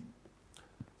something.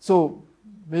 So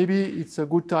maybe it's a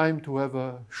good time to have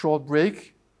a short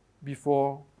break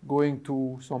before going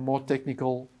to some more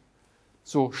technical.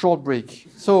 So short break.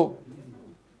 So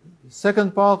the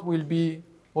second part will be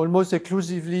almost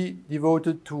exclusively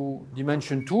devoted to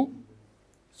dimension 2.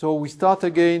 So we start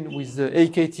again with the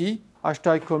AKT,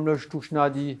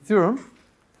 Einstein-Combloch-Touchnadi theorem.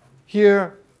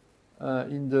 Here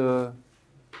in the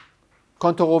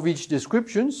Kantorovich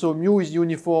description, so mu is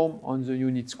uniform on the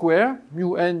unit square.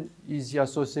 Mu n is the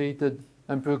associated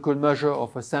empirical measure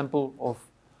of a sample of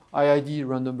IID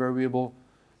random variable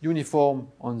uniform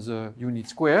on the unit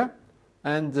square.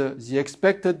 And the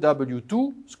expected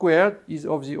W2 squared is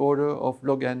of the order of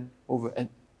log n over n.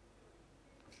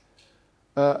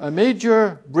 A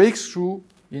major breakthrough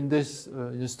in this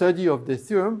in the study of the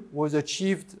theorem was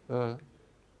achieved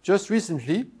just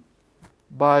recently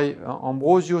by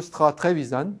Ambrosio, Stra,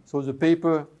 Trevisan. So the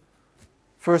paper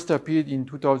first appeared in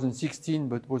 2016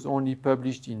 but was only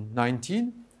published in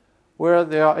 2019, where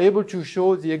they are able to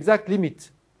show the exact limit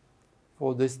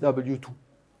for this W2.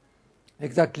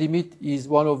 Exact limit is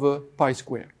 1 over pi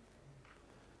square.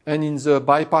 And in the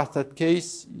bipartite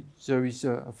case, there is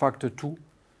a factor 2.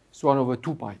 It's 1 over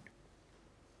 2 pi.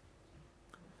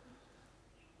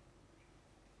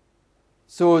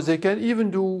 So they can even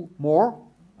do more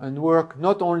and work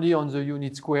not only on the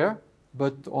unit square,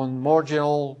 but on more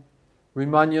general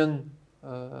Riemannian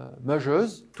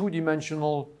measures,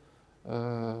 two-dimensional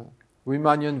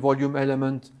Riemannian volume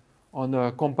element on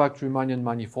a compact Riemannian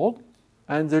manifold.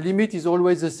 And the limit is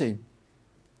always the same.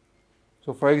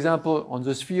 So for example, on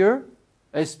the sphere,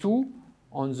 S2,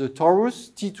 on the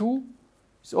torus, T2,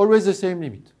 it's always the same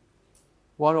limit,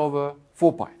 1 over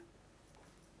 4 pi.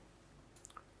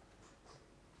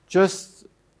 Just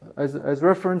as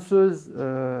references,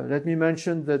 let me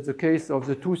mention that the case of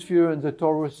the two-sphere and the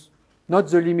torus, not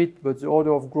the limit, but the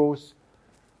order of growth,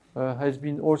 has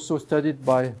been also studied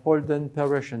by Holden,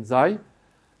 Peresh, and Zai.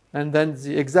 And then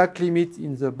the exact limit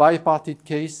in the bipartite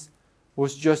case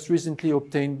was just recently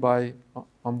obtained by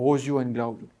Ambrosio and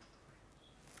Ledoux.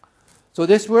 So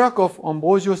this work of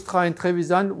Ambrosio, Stra, and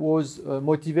Trevisan was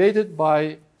motivated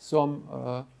by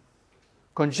some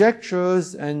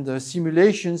conjectures and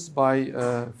simulations by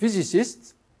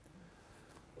physicists.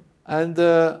 And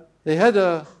they had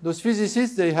those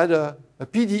physicists, they had a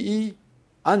PDE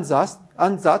ansatz,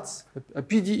 a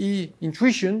PDE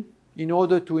intuition in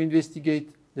order to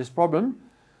investigate this problem,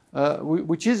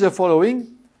 which is the following.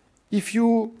 If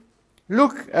you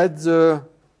look at the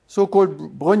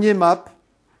so-called Brenier map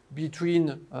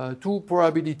between two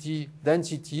probability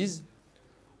densities,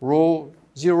 rho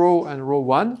 0 and rho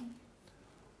 1,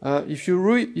 if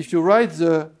you write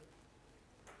the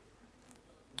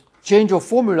change of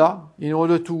formula in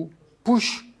order to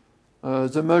push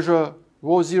the measure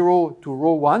rho 0 to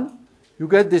rho 1, you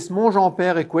get this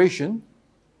Monge-Ampère equation,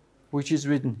 which is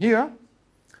written here.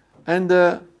 And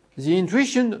the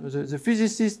intuition, the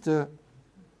physicist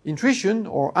intuition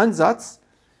or ansatz,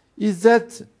 is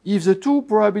that if the two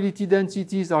probability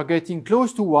densities are getting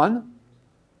close to 1,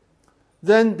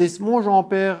 then this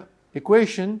Monge-Ampère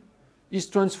equation is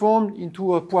transformed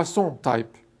into a Poisson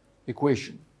type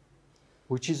equation,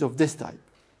 which is of this type.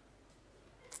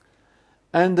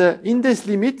 And in this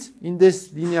limit, in this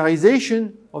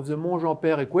linearization of the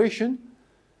Monge-Ampère equation,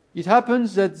 it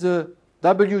happens that the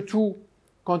W2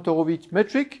 Kantorovich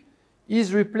metric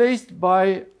is replaced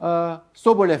by a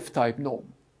Sobolev type norm.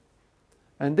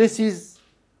 And this is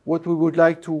what we would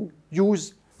like to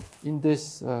use in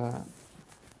this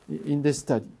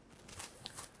study.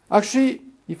 Actually,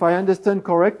 if I understand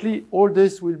correctly, all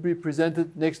this will be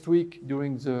presented next week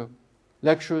during the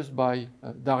lectures by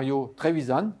Dario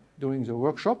Trevisan during the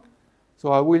workshop.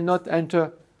 So I will not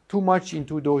enter too much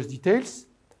into those details.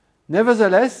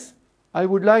 Nevertheless, I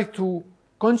would like to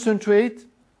concentrate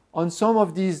on some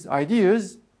of these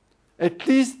ideas, at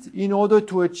least in order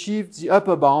to achieve the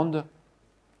upper bound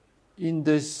in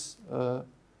this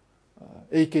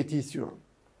AKT theorem.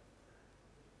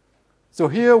 So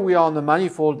here we are on a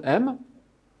manifold M,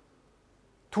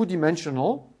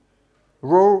 two-dimensional.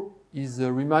 Rho is a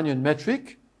Riemannian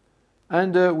metric,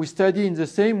 and we study in the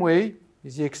same way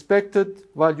the expected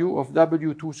value of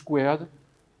W2 squared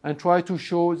and try to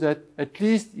show that at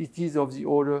least it is of the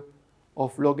order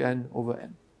of log n over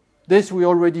n. This we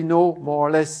already know more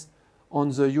or less on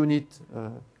the unit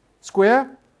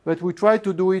square, but we try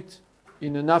to do it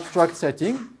in an abstract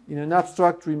setting, in an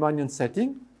abstract Riemannian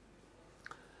setting.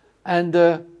 And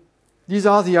these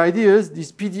are the ideas,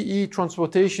 these PDE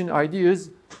transportation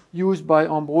ideas used by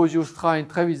Ambrosio, Stra and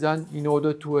Trevisan in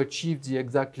order to achieve the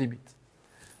exact limit.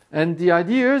 And the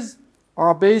ideas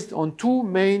are based on two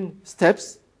main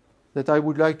steps that I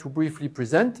would like to briefly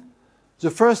present.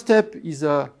 The first step is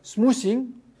a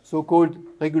smoothing, so-called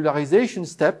regularization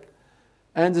step.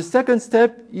 And the second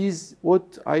step is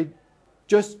what I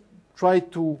just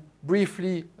tried to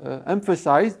briefly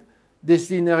emphasize, this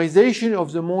linearization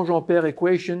of the Monge-Ampère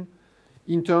equation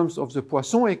in terms of the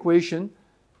Poisson equation,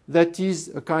 that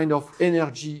is a kind of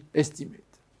energy estimate.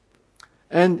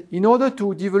 And in order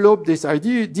to develop these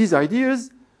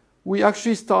ideas, we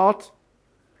actually start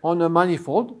on a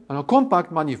manifold, on a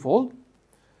compact manifold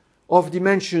of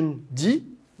dimension d,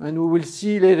 and we will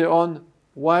see later on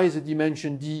why the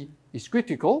dimension d is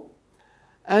critical.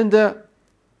 And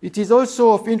it is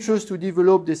also of interest to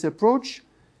develop this approach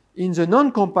in the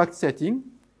non-compact setting,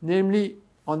 namely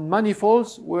on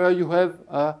manifolds where you have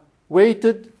a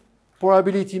weighted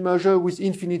probability measure with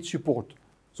infinite support.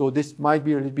 So this might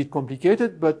be a little bit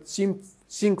complicated, but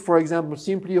think, for example,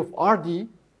 simply of RD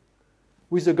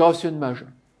with a Gaussian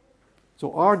measure.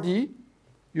 So RD,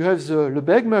 you have the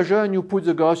Lebesgue measure, and you put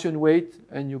the Gaussian weight,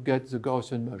 and you get the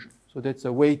Gaussian measure. So that's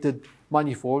a weighted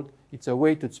manifold. It's a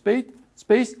weighted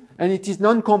space, and it is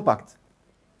non-compact.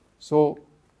 So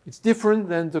it's different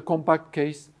than the compact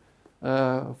case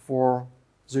for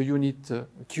the unit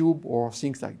cube or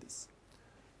things like this.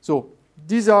 So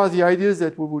these are the ideas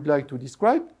that we would like to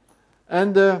describe.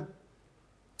 And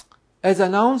as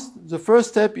announced, the first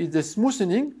step is the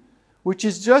smoothing, which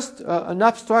is just an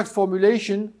abstract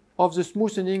formulation of the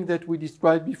smoothing that we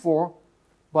described before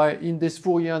in this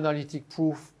Fourier analytic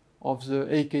proof of the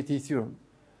AKT theorem.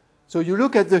 So you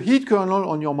look at the heat kernel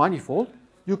on your manifold.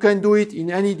 You can do it in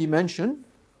any dimension.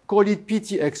 Call it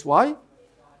PTXY.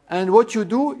 And what you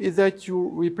do is that you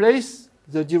replace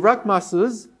the Dirac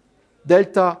masses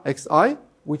delta xi,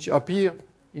 which appear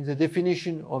in the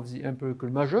definition of the empirical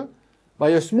measure, by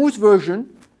a smooth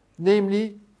version,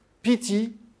 namely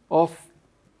Pt of,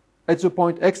 at the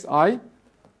point xi,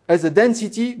 as a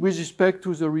density with respect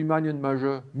to the Riemannian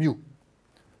measure mu.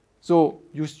 So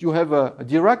you have a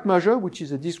Dirac measure, which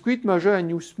is a discrete measure, and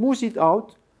you smooth it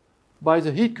out by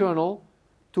the heat kernel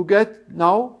to get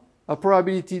now a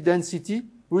probability density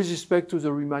with respect to the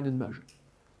Riemannian measure.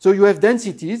 So you have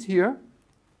densities here.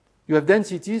 You have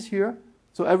densities here,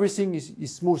 so everything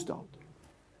is smoothed out.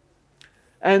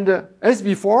 And as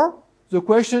before, the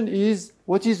question is,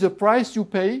 what is the price you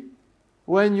pay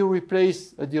when you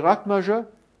replace a Dirac measure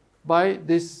by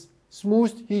this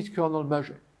smoothed heat kernel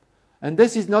measure? And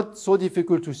this is not so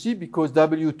difficult to see because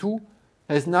W2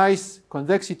 has nice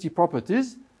convexity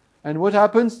properties. And what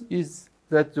happens is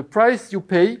that the price you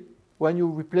pay when you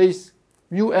replace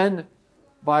mu n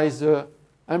by the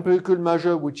empirical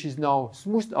measure, which is now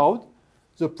smoothed out,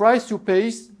 the price you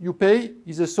pay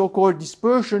is a so-called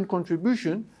dispersion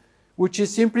contribution, which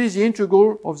is simply the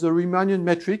integral of the Riemannian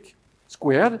metric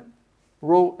squared,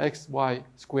 rho xy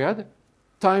squared,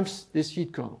 times this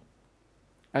heat kernel.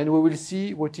 And we will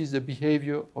see what is the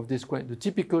behavior of this the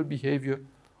typical behavior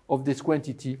of this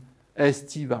quantity as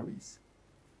t varies.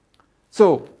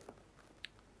 So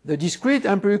the discrete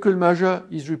empirical measure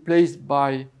is replaced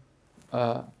by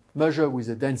a measure with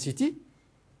a density.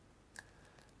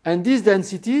 And these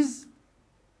densities,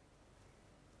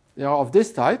 they are of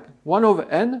this type, 1 over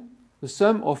n, the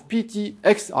sum of pt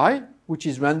xi, which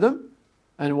is random,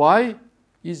 and y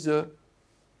is the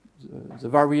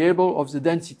variable of the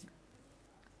density.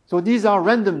 So these are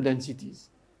random densities,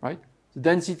 right? The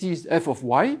density is f of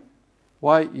y.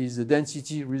 Y is the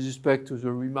density with respect to the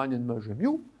Riemannian measure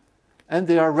mu. And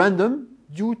they are random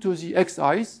due to the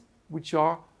xi's, which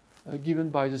are given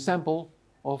by the sample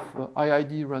of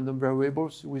IID random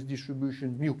variables with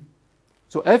distribution mu.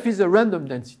 So f is a random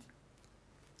density.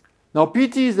 Now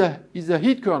pt is a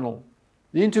heat kernel.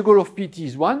 The integral of pt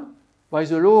is 1. By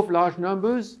the law of large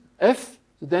numbers, f,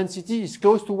 the density, is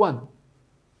close to 1.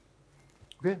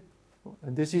 Okay?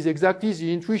 And this is exactly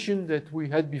the intuition that we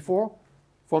had before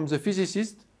from the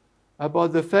physicist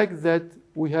about the fact that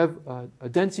we have a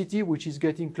density which is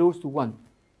getting close to 1.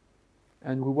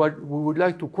 And we would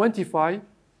like to quantify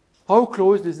how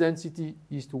close this density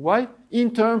is to y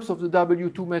in terms of the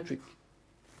W2 metric.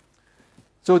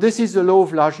 So this is the law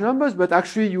of large numbers, but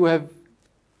actually you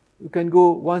can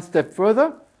go one step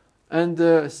further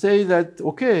and say that,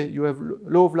 okay, you have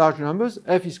law of large numbers,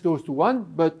 f is close to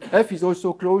 1, but f is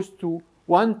also close to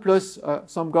 1 plus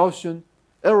some Gaussian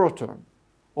error term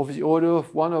of the order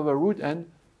of 1 over root n,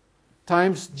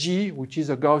 times G, which is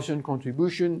a Gaussian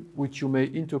contribution, which you may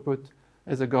interpret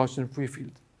as a Gaussian free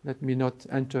field. Let me not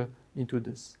enter into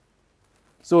this.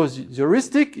 So the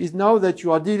heuristic is now that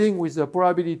you are dealing with a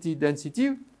probability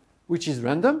density, which is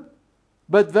random,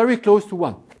 but very close to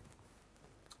 1.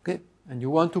 Okay? And you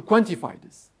want to quantify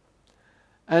this.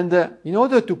 And in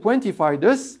order to quantify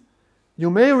this, you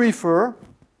may refer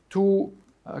to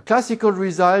a classical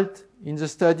result in the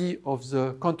study of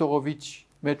the Kantorovich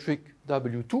metric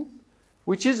W2,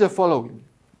 which is the following.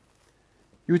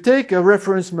 You take a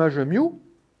reference measure mu.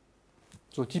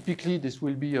 So typically this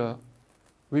will be a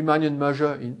Riemannian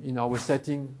measure in our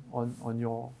setting on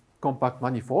your compact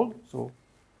manifold. So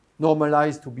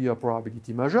normalized to be a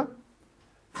probability measure.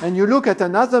 And you look at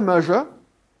another measure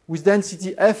with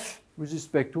density F with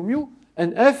respect to mu,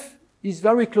 and F is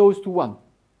very close to 1.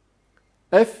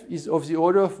 F is of the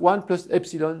order of 1 plus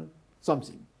epsilon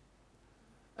something.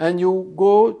 And you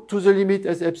go to the limit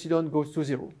as epsilon goes to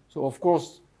 0. So of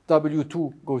course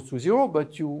W2 goes to 0,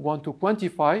 but you want to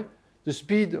quantify the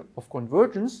speed of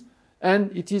convergence,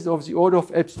 and it is of the order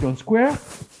of epsilon square.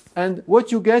 And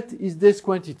what you get is this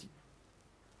quantity,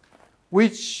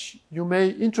 which you may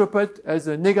interpret as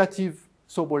a negative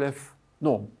Sobolev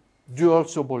norm, dual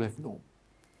Sobolev norm.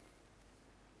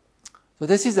 So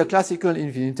this is a classical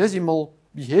infinitesimal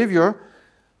behavior.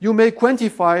 You may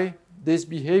quantify this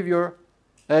behavior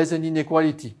as an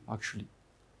inequality, actually,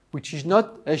 which is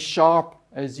not as sharp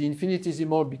as the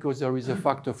infinitesimal because there is a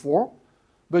factor 4,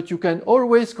 but you can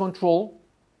always control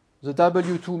the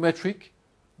W2 metric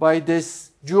by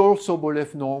this dual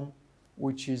Sobolev norm,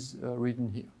 which is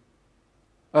written here,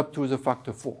 up to the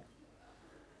factor 4.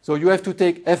 So you have to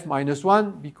take F minus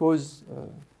 1 because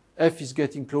F is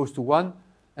getting close to 1,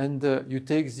 and you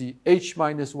take the H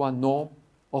minus 1 norm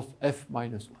of F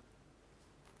minus 1.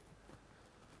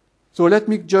 So let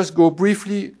me just go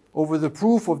briefly over the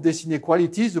proof of this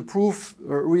inequality. The proof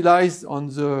relies on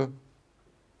the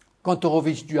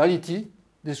Kantorovich duality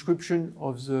description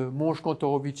of the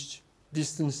Monge-Kantorovich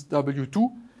distance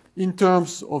W2 in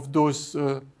terms of those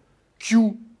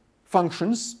Q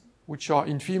functions, which are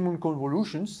infimum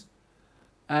convolutions.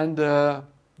 And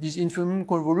these infimum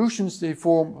convolutions, they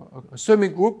form a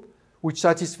semigroup which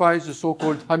satisfies the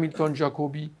so-called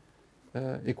Hamilton-Jacobi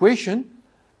equation.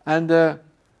 And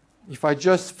if I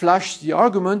just flash the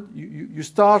argument, you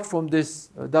start from this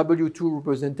W2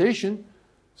 representation.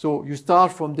 So you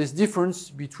start from this difference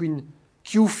between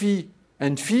Q phi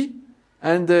and phi,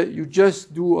 and you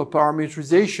just do a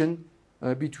parametrization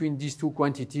between these two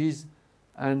quantities,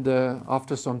 and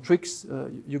after some tricks,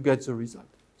 you get the result.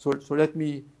 So let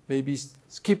me maybe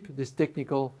skip this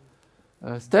technical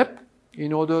step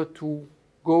in order to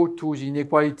go to the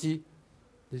inequality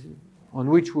on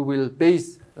which we will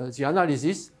base the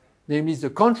analysis, namely the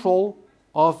control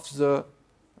of the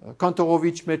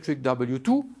Kantorovich metric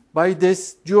W2 by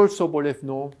this dual Sobolev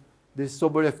norm, this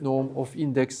Sobolev norm of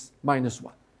index minus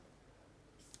 1.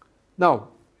 Now,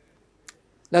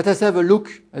 let us have a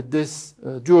look at this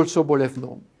dual Sobolev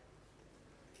norm.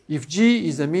 If G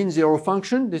is a mean zero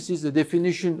function, this is the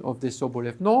definition of this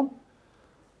Sobolev norm.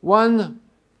 One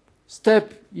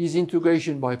step is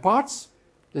integration by parts.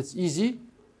 That's easy.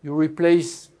 You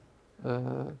replace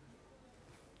the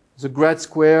grad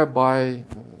square by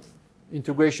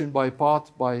integration by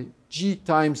part by G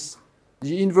times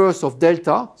the inverse of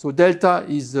delta. So delta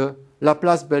is the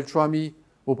Laplace-Beltrami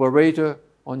operator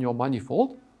on your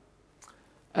manifold.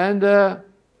 And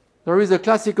there is a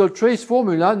classical trace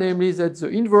formula, namely that the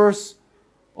inverse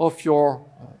of your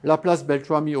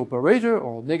Laplace-Beltrami operator,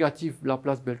 or negative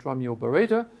Laplace-Beltrami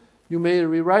operator, you may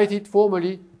rewrite it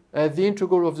formally as the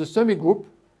integral of the semigroup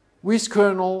with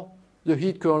kernel, the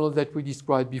heat kernel that we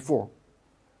described before.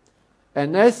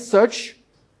 And as such,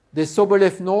 the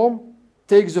Sobolev norm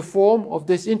takes the form of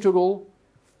this integral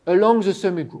along the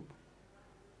semigroup.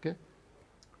 Okay?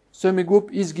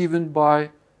 Semigroup is given by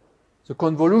the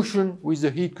convolution with the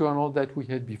heat kernel that we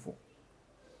had before.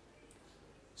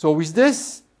 So with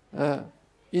this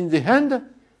in the hand,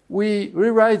 we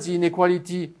rewrite the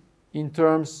inequality in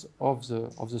terms of the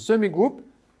semigroup,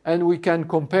 and we can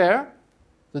compare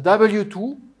the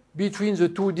W2 between the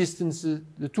two distances,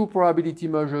 the two probability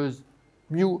measures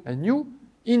mu and nu,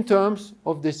 in terms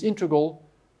of this integral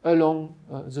along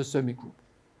the semigroup.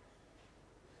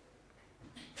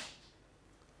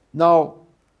 Now,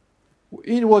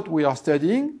 in what we are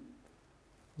studying,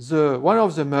 one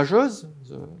of the measures,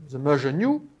 the measure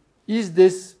nu, is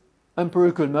this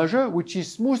empirical measure, which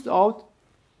is smoothed out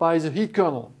by the heat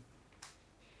kernel.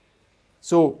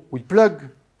 So we plug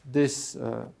this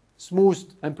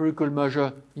smoothed empirical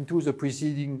measure into the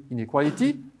preceding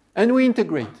inequality, and we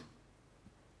integrate.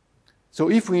 So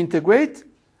if we integrate,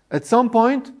 at some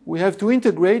point we have to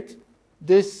integrate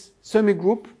this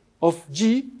semigroup of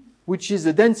G, which is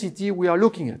the density we are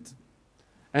looking at.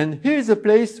 And here is a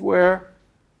place where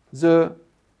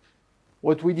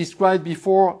what we described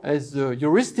before as the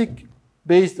heuristic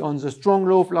based on the strong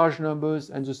law of large numbers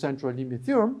and the central limit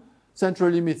theorem. Central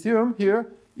limit theorem here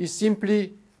is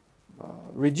simply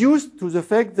reduced to the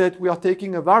fact that we are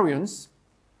taking a variance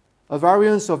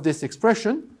of this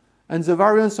expression, and the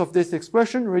variance of this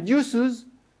expression reduces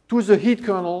to the heat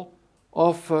kernel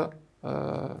of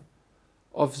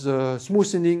the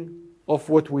smoothing of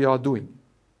what we are doing.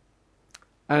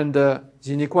 And the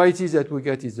inequalities that we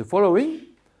get is the following.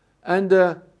 And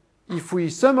if we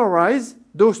summarize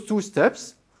those two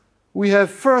steps, we have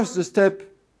first the step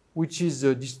which is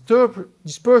the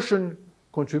dispersion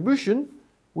contribution,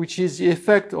 which is the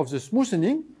effect of the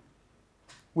smoothing.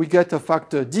 We get a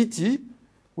factor dt,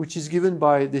 which is given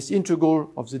by this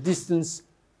integral of the distance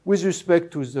with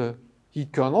respect to the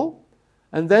heat kernel.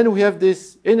 And then we have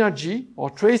this energy or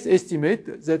trace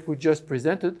estimate that we just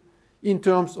presented in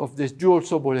terms of this dual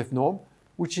Sobolev norm,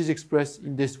 which is expressed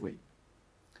in this way.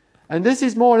 And this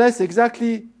is more or less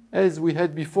exactly as we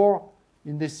had before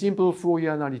in the simple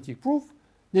Fourier analytic proof.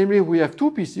 Namely, we have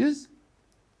two pieces,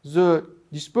 the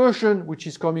dispersion which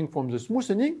is coming from the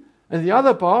smoothing, and the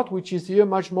other part which is here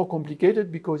much more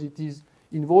complicated because it is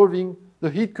involving the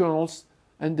heat kernels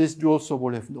and this dual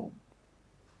Sobolev norm.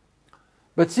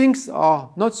 But things are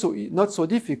not so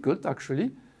difficult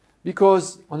actually,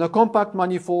 because on a compact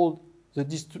manifold the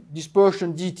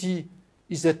dispersion dt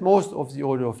is at most of the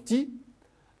order of t,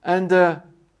 and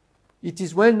it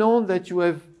is well known that you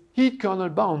have heat kernel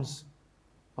bounds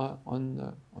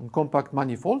on compact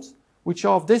manifolds, which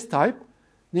are of this type,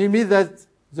 namely that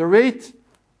the rate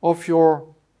of your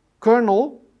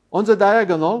kernel on the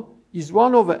diagonal is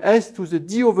 1 over s to the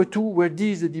d over 2, where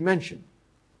d is the dimension.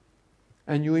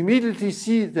 And you immediately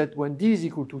see that when d is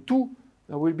equal to 2,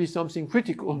 there will be something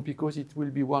critical because it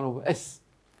will be 1 over s.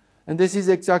 And this is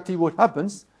exactly what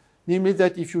happens, namely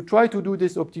that if you try to do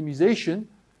this optimization,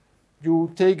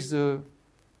 you take the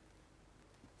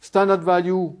standard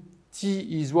value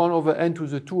t is 1 over n to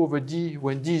the 2 over d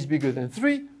when d is bigger than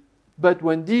 3, but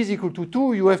when d is equal to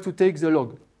 2, you have to take the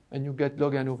log, and you get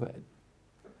log n over n.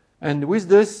 And with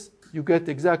this, you get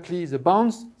exactly the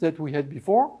bounds that we had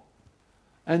before.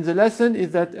 And the lesson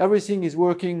is that everything is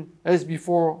working as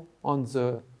before on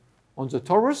the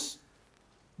torus,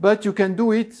 but you can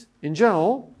do it in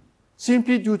general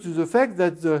simply due to the fact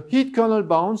that the heat kernel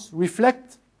bounds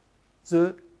reflect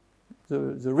the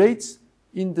rates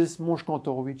in this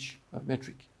Kantorovich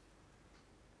metric.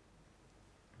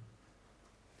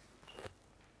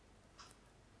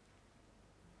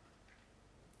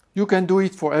 You can do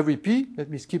it for every p. Let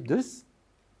me skip this.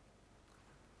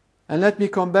 And let me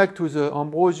come back to the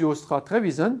Ambrosio Stra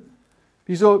Trevisan,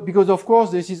 because of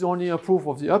course this is only a proof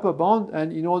of the upper bound,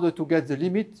 and in order to get the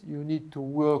limit you need to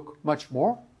work much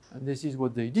more, and this is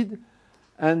what they did.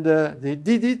 And they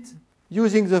did it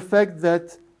using the fact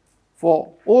that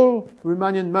for all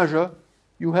Riemannian measure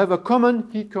you have a common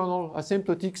heat kernel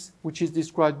asymptotics which is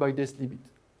described by this limit.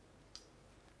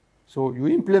 So you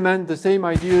implement the same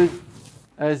ideas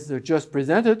as just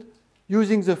presented,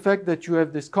 using the fact that you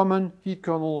have this common heat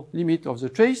kernel limit of the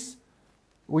trace,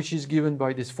 which is given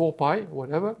by this 4 pi,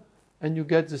 whatever, and you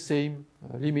get the same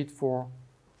limit for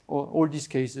all these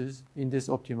cases in this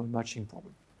optimal matching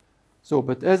problem. So,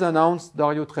 but as announced,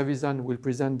 Dario Trevisan will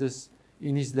present this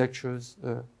in his lectures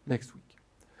next week.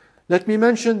 Let me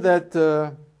mention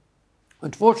that,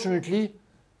 unfortunately,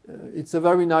 it's a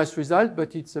very nice result,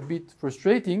 but it's a bit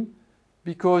frustrating,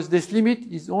 because this limit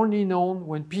is only known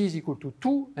when p is equal to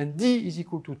 2 and d is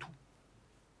equal to 2.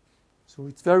 So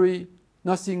it's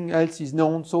nothing else is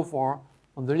known so far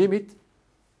on the limit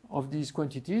of these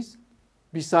quantities,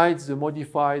 besides the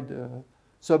modified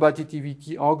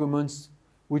subadditivity arguments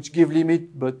which give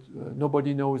limit, but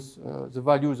nobody knows the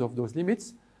values of those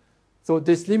limits. So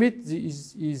this limit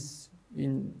is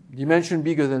in dimension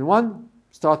bigger than 1,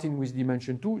 starting with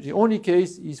dimension 2. The only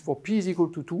case is for p is equal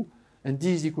to 2 and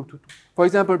d is equal to 2. For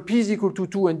example, p is equal to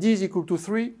 2 and d is equal to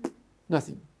 3,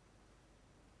 nothing.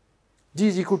 D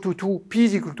is equal to 2, p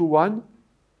is equal to 1,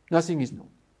 nothing is known.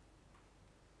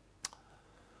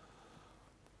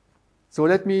 So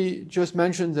let me just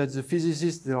mention that the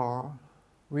physicists, they are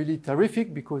really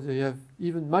terrific because they have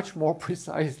even much more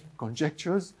precise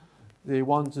conjectures. They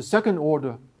want the second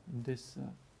order in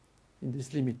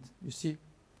this limit, you see,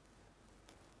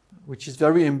 which is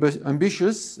very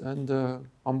ambitious, and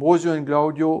Ambrosio and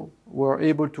Claudio were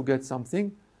able to get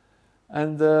something.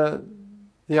 And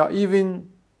they are even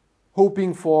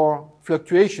hoping for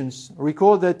fluctuations.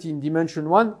 Recall that in dimension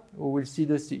 1, we will see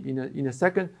this in a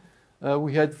second,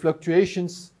 we had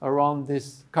fluctuations around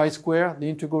this chi-square, the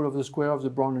integral of the square of the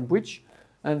Brownian bridge,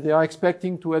 and they are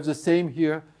expecting to have the same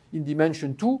here in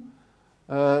dimension 2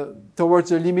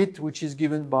 towards a limit which is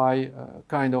given by a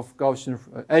kind of Gaussian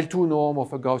L2 norm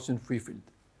of a Gaussian free field.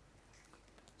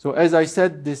 So as I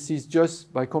said, this is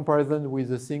just by comparison with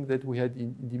the thing that we had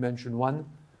in dimension 1,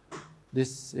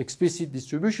 this explicit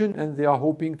distribution, and they are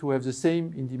hoping to have the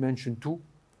same in dimension 2.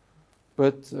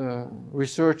 But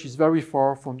research is very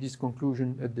far from this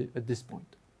conclusion at this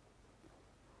point.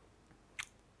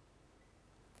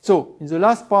 So in the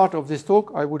last part of this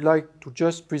talk, I would like to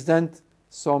just present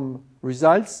some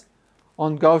results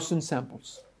on Gaussian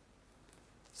samples.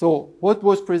 So what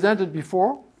was presented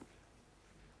before,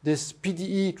 this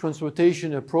PDE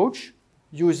transportation approach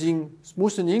using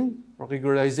smoothing or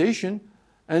regularization,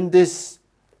 and this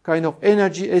kind of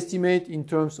energy estimate in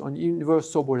terms of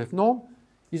inverse Sobolev norm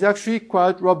is actually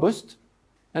quite robust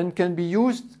and can be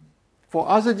used for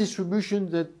other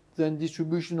distributions than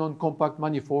distribution on compact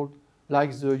manifold,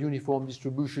 like the uniform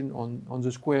distribution on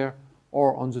the square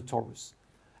or on the torus.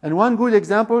 And one good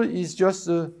example is just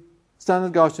the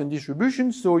standard Gaussian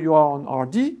distribution. So you are on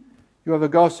RD, you have a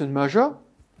Gaussian measure,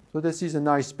 so this is a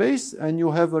nice space, and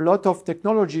you have a lot of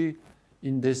technology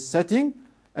in this setting,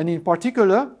 and in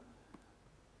particular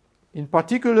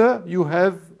you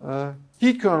have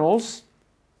heat kernels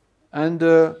and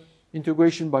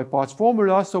integration by parts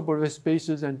formula, Sobolev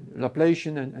spaces and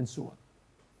Laplacian and so on.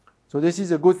 So this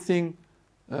is a good thing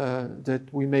that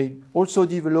we may also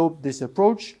develop this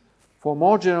approach for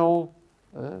more general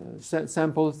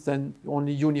samples than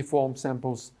only uniform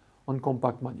samples on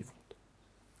compact manifold.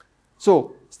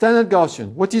 So standard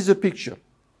Gaussian, what is the picture?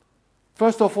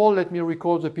 First of all, let me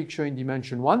recall the picture in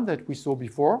dimension 1 that we saw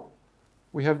before.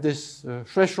 We have this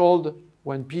threshold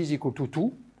when p is equal to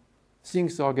 2.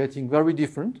 Things are getting very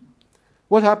different.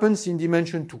 What happens in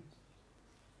dimension 2?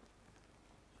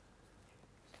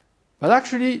 But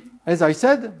actually, as I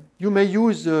said, you may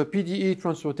use the PDE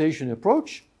transportation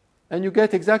approach, and you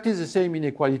get exactly the same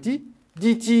inequality.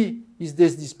 dt is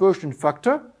this dispersion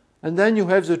factor, and then you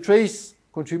have the trace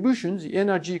contribution, the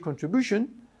energy contribution.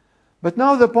 But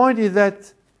now the point is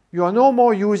that you are no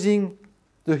more using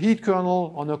the heat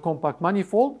kernel on a compact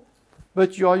manifold,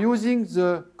 but you are using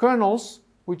the kernels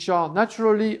which are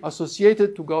naturally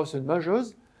associated to Gaussian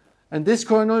measures, and this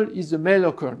kernel is the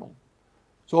Mailer kernel.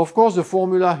 So of course the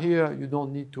formula here, you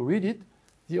don't need to read it.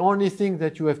 The only thing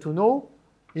that you have to know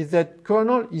is that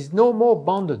kernel is no more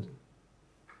bounded.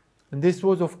 And this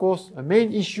was of course a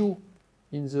main issue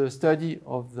in the study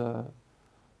of the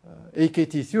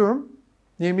AKT theorem,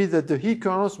 namely that the heat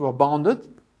kernels were bounded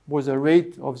with a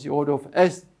rate of the order of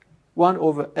s 1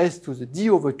 over s to the d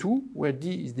over 2, where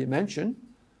d is dimension,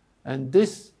 and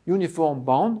this uniform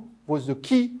bound was the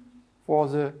key for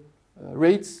the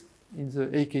rates in the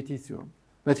AKT theorem.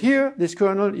 But here, this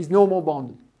kernel is no more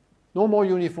bounded, no more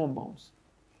uniform bounds.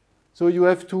 So you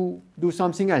have to do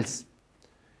something else.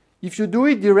 If you do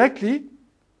it directly,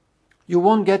 you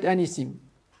won't get anything,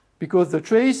 because the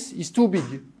trace is too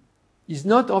big. It's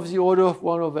not of the order of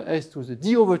 1 over s to the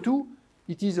d over 2,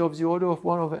 it is of the order of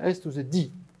 1 over s to the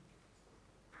d.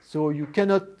 So you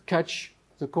cannot catch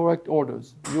the correct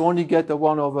orders. You only get a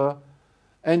 1 over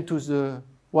n to the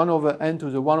 1 over n to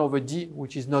the 1 over d,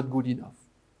 which is not good enough.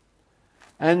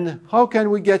 And how can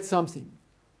we get something?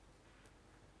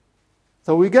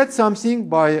 So we get something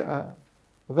by a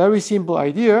very simple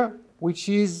idea, which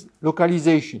is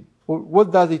localization.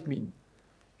 What does it mean?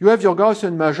 You have your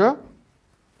Gaussian measure.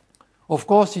 Of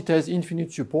course, it has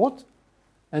infinite support.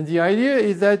 And the idea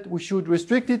is that we should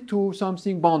restrict it to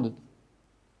something bounded,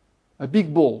 a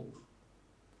big ball.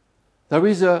 There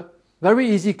is a very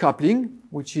easy coupling,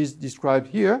 which is described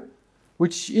here,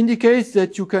 which indicates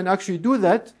that you can actually do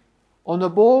that on a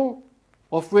ball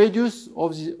of radius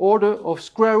of the order of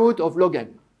square root of log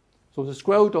n. So the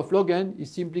square root of log n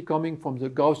is simply coming from the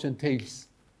Gaussian tails,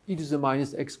 e to the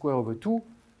minus x squared over 2.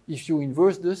 If you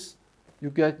inverse this,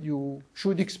 you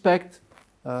should expect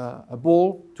a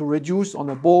ball to reduce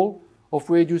on a ball of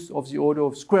radius of the order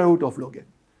of square root of log n.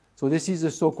 So this is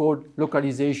the so-called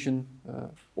localization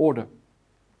order.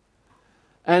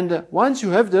 And once you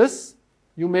have this,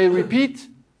 you may repeat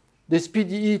this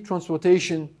PDE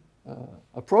transportation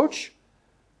approach.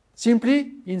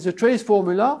 Simply, in the trace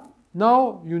formula,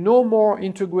 now you no more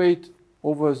integrate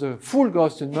over the full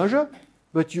Gaussian measure,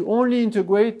 but you only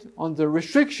integrate on the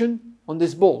restriction on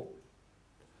this ball.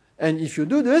 And if you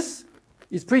do this,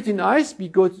 it's pretty nice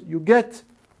because you get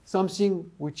something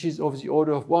which is of the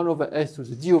order of 1 over s to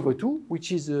the d over 2,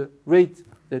 which is the rate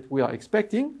that we are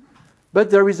expecting. but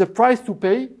there is a price to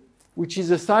pay, which is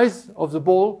the size of the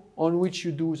ball on which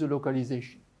you do the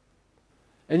localization.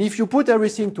 And if you put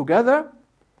everything together,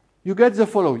 you get the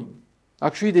following.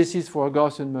 Actually, this is for a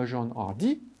Gaussian measure on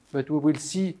RD, but we will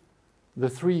see the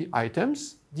three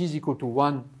items, d is equal to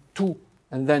 1, 2,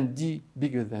 and then d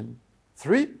bigger than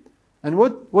 3. And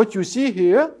what you see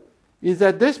here is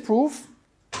that this proof,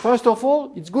 first of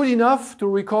all, it's good enough to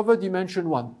recover dimension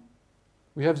 1.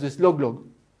 We have this log-log.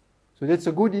 So that's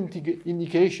a good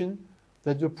indication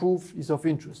that the proof is of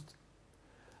interest.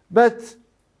 But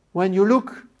when you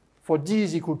look for d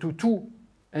is equal to 2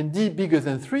 and d bigger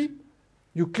than 3,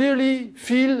 you clearly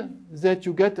feel that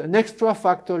you get an extra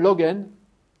factor log n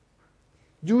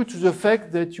due to the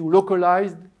fact that you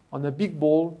localized on a big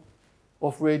ball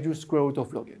of radius square root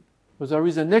of log n. So there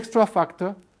is an extra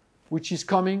factor which is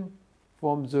coming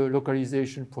from the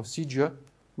localization procedure,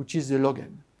 which is the log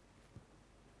n.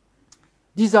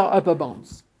 These are upper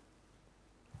bounds.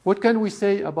 What can we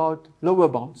say about lower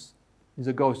bounds in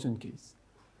the Gaussian case?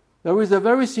 There is a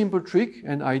very simple trick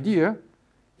and idea,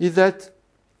 is that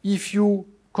if you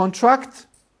contract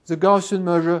the Gaussian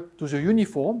measure to the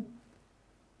uniform,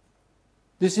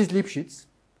 this is Lipschitz.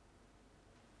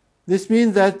 This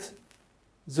means that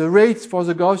the rates for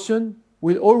the Gaussian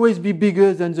will always be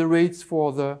bigger than the rates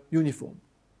for the uniform.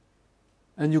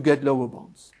 And you get lower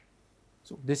bounds.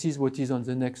 So this is what is on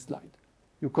the next slide.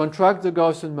 You contract the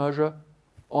Gaussian measure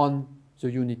on the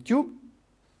unit cube,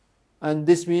 and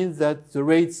this means that the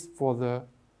rates for the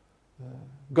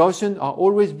Gaussian are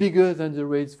always bigger than the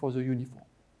rates for the uniform.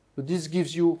 So this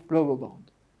gives you lower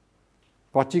bound.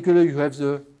 Particularly, you have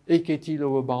the AKT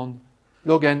lower bound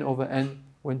log n over n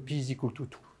when p is equal to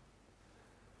 2.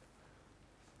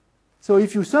 So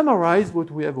if you summarize what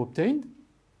we have obtained,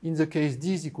 in the case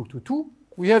d is equal to 2,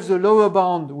 we have the lower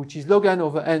bound, which is log n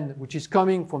over n, which is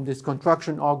coming from this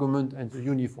contraction argument and the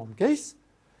uniform case.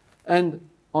 And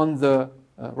on the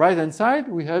right-hand side,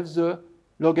 we have the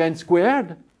log n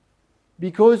squared,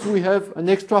 because we have an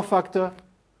extra factor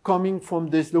coming from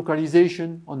this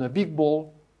localization on a big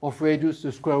ball of radius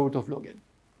the square root of log n.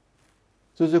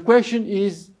 So the question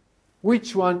is,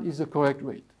 which one is the correct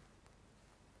rate?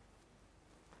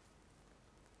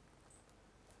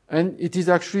 And it is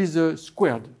actually the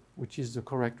squared, which is the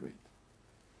correct rate,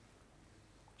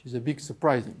 which is a big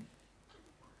surprising.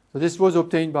 So this was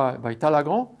obtained by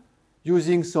Talleyrand,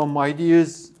 using some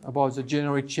ideas about the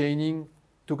generic chaining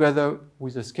together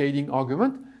with a scaling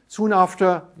argument. Soon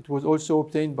after, it was also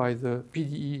obtained by the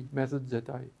PDE method that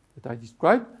I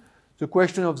described. The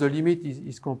question of the limit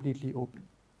is completely open.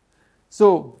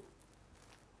 So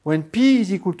when P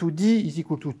is equal to D is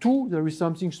equal to 2, there is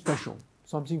something special.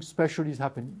 Something special is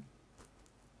happening.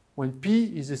 When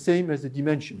P is the same as the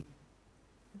dimension.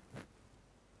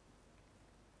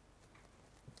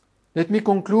 Let me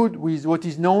conclude with what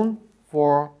is known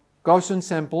for Gaussian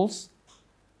samples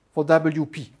for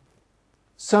WP.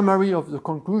 Summary of the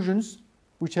conclusions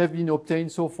which have been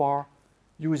obtained so far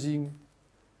using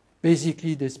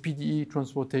basically this PDE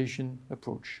transportation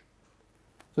approach.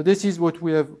 So this is what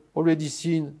we have already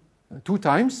seen 2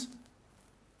 times.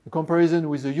 The comparison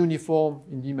with the uniform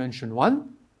in dimension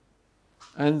 1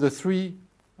 and the 3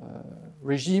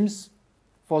 regimes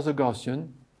for the Gaussian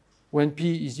when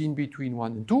P is in between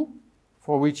 1 and 2,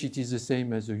 for which it is the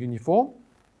same as the uniform.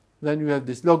 Then you have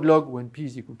this log-log when P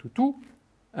is equal to 2,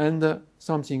 and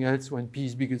something else when P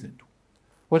is bigger than 2.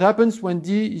 What happens when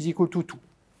D is equal to 2?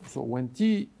 So when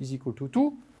T is equal to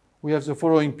 2, we have the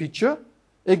following picture.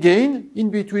 Again, in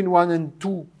between 1 and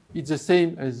 2, it's the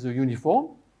same as the uniform.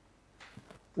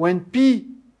 When P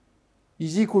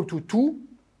is equal to 2,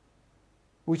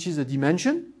 which is a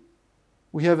dimension,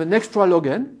 we have an extra log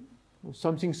n.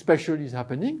 Something special is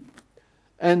happening.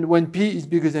 And when P is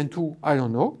bigger than 2, I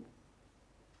don't know.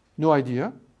 No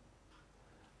idea.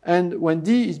 And when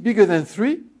D is bigger than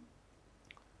 3,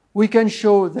 we can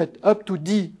show that up to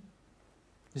D,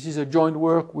 this is a joint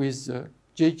work with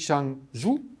Jiechang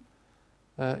Zhu,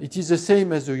 it is the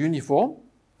same as the uniform.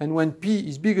 And when P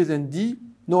is bigger than D,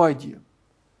 no idea.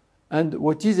 And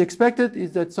what is expected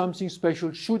is that something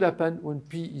special should happen when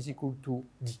P is equal to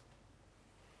D.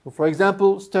 So for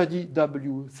example, study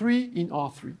W3 in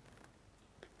R3.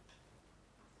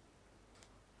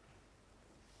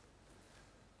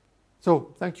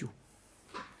 So, thank you.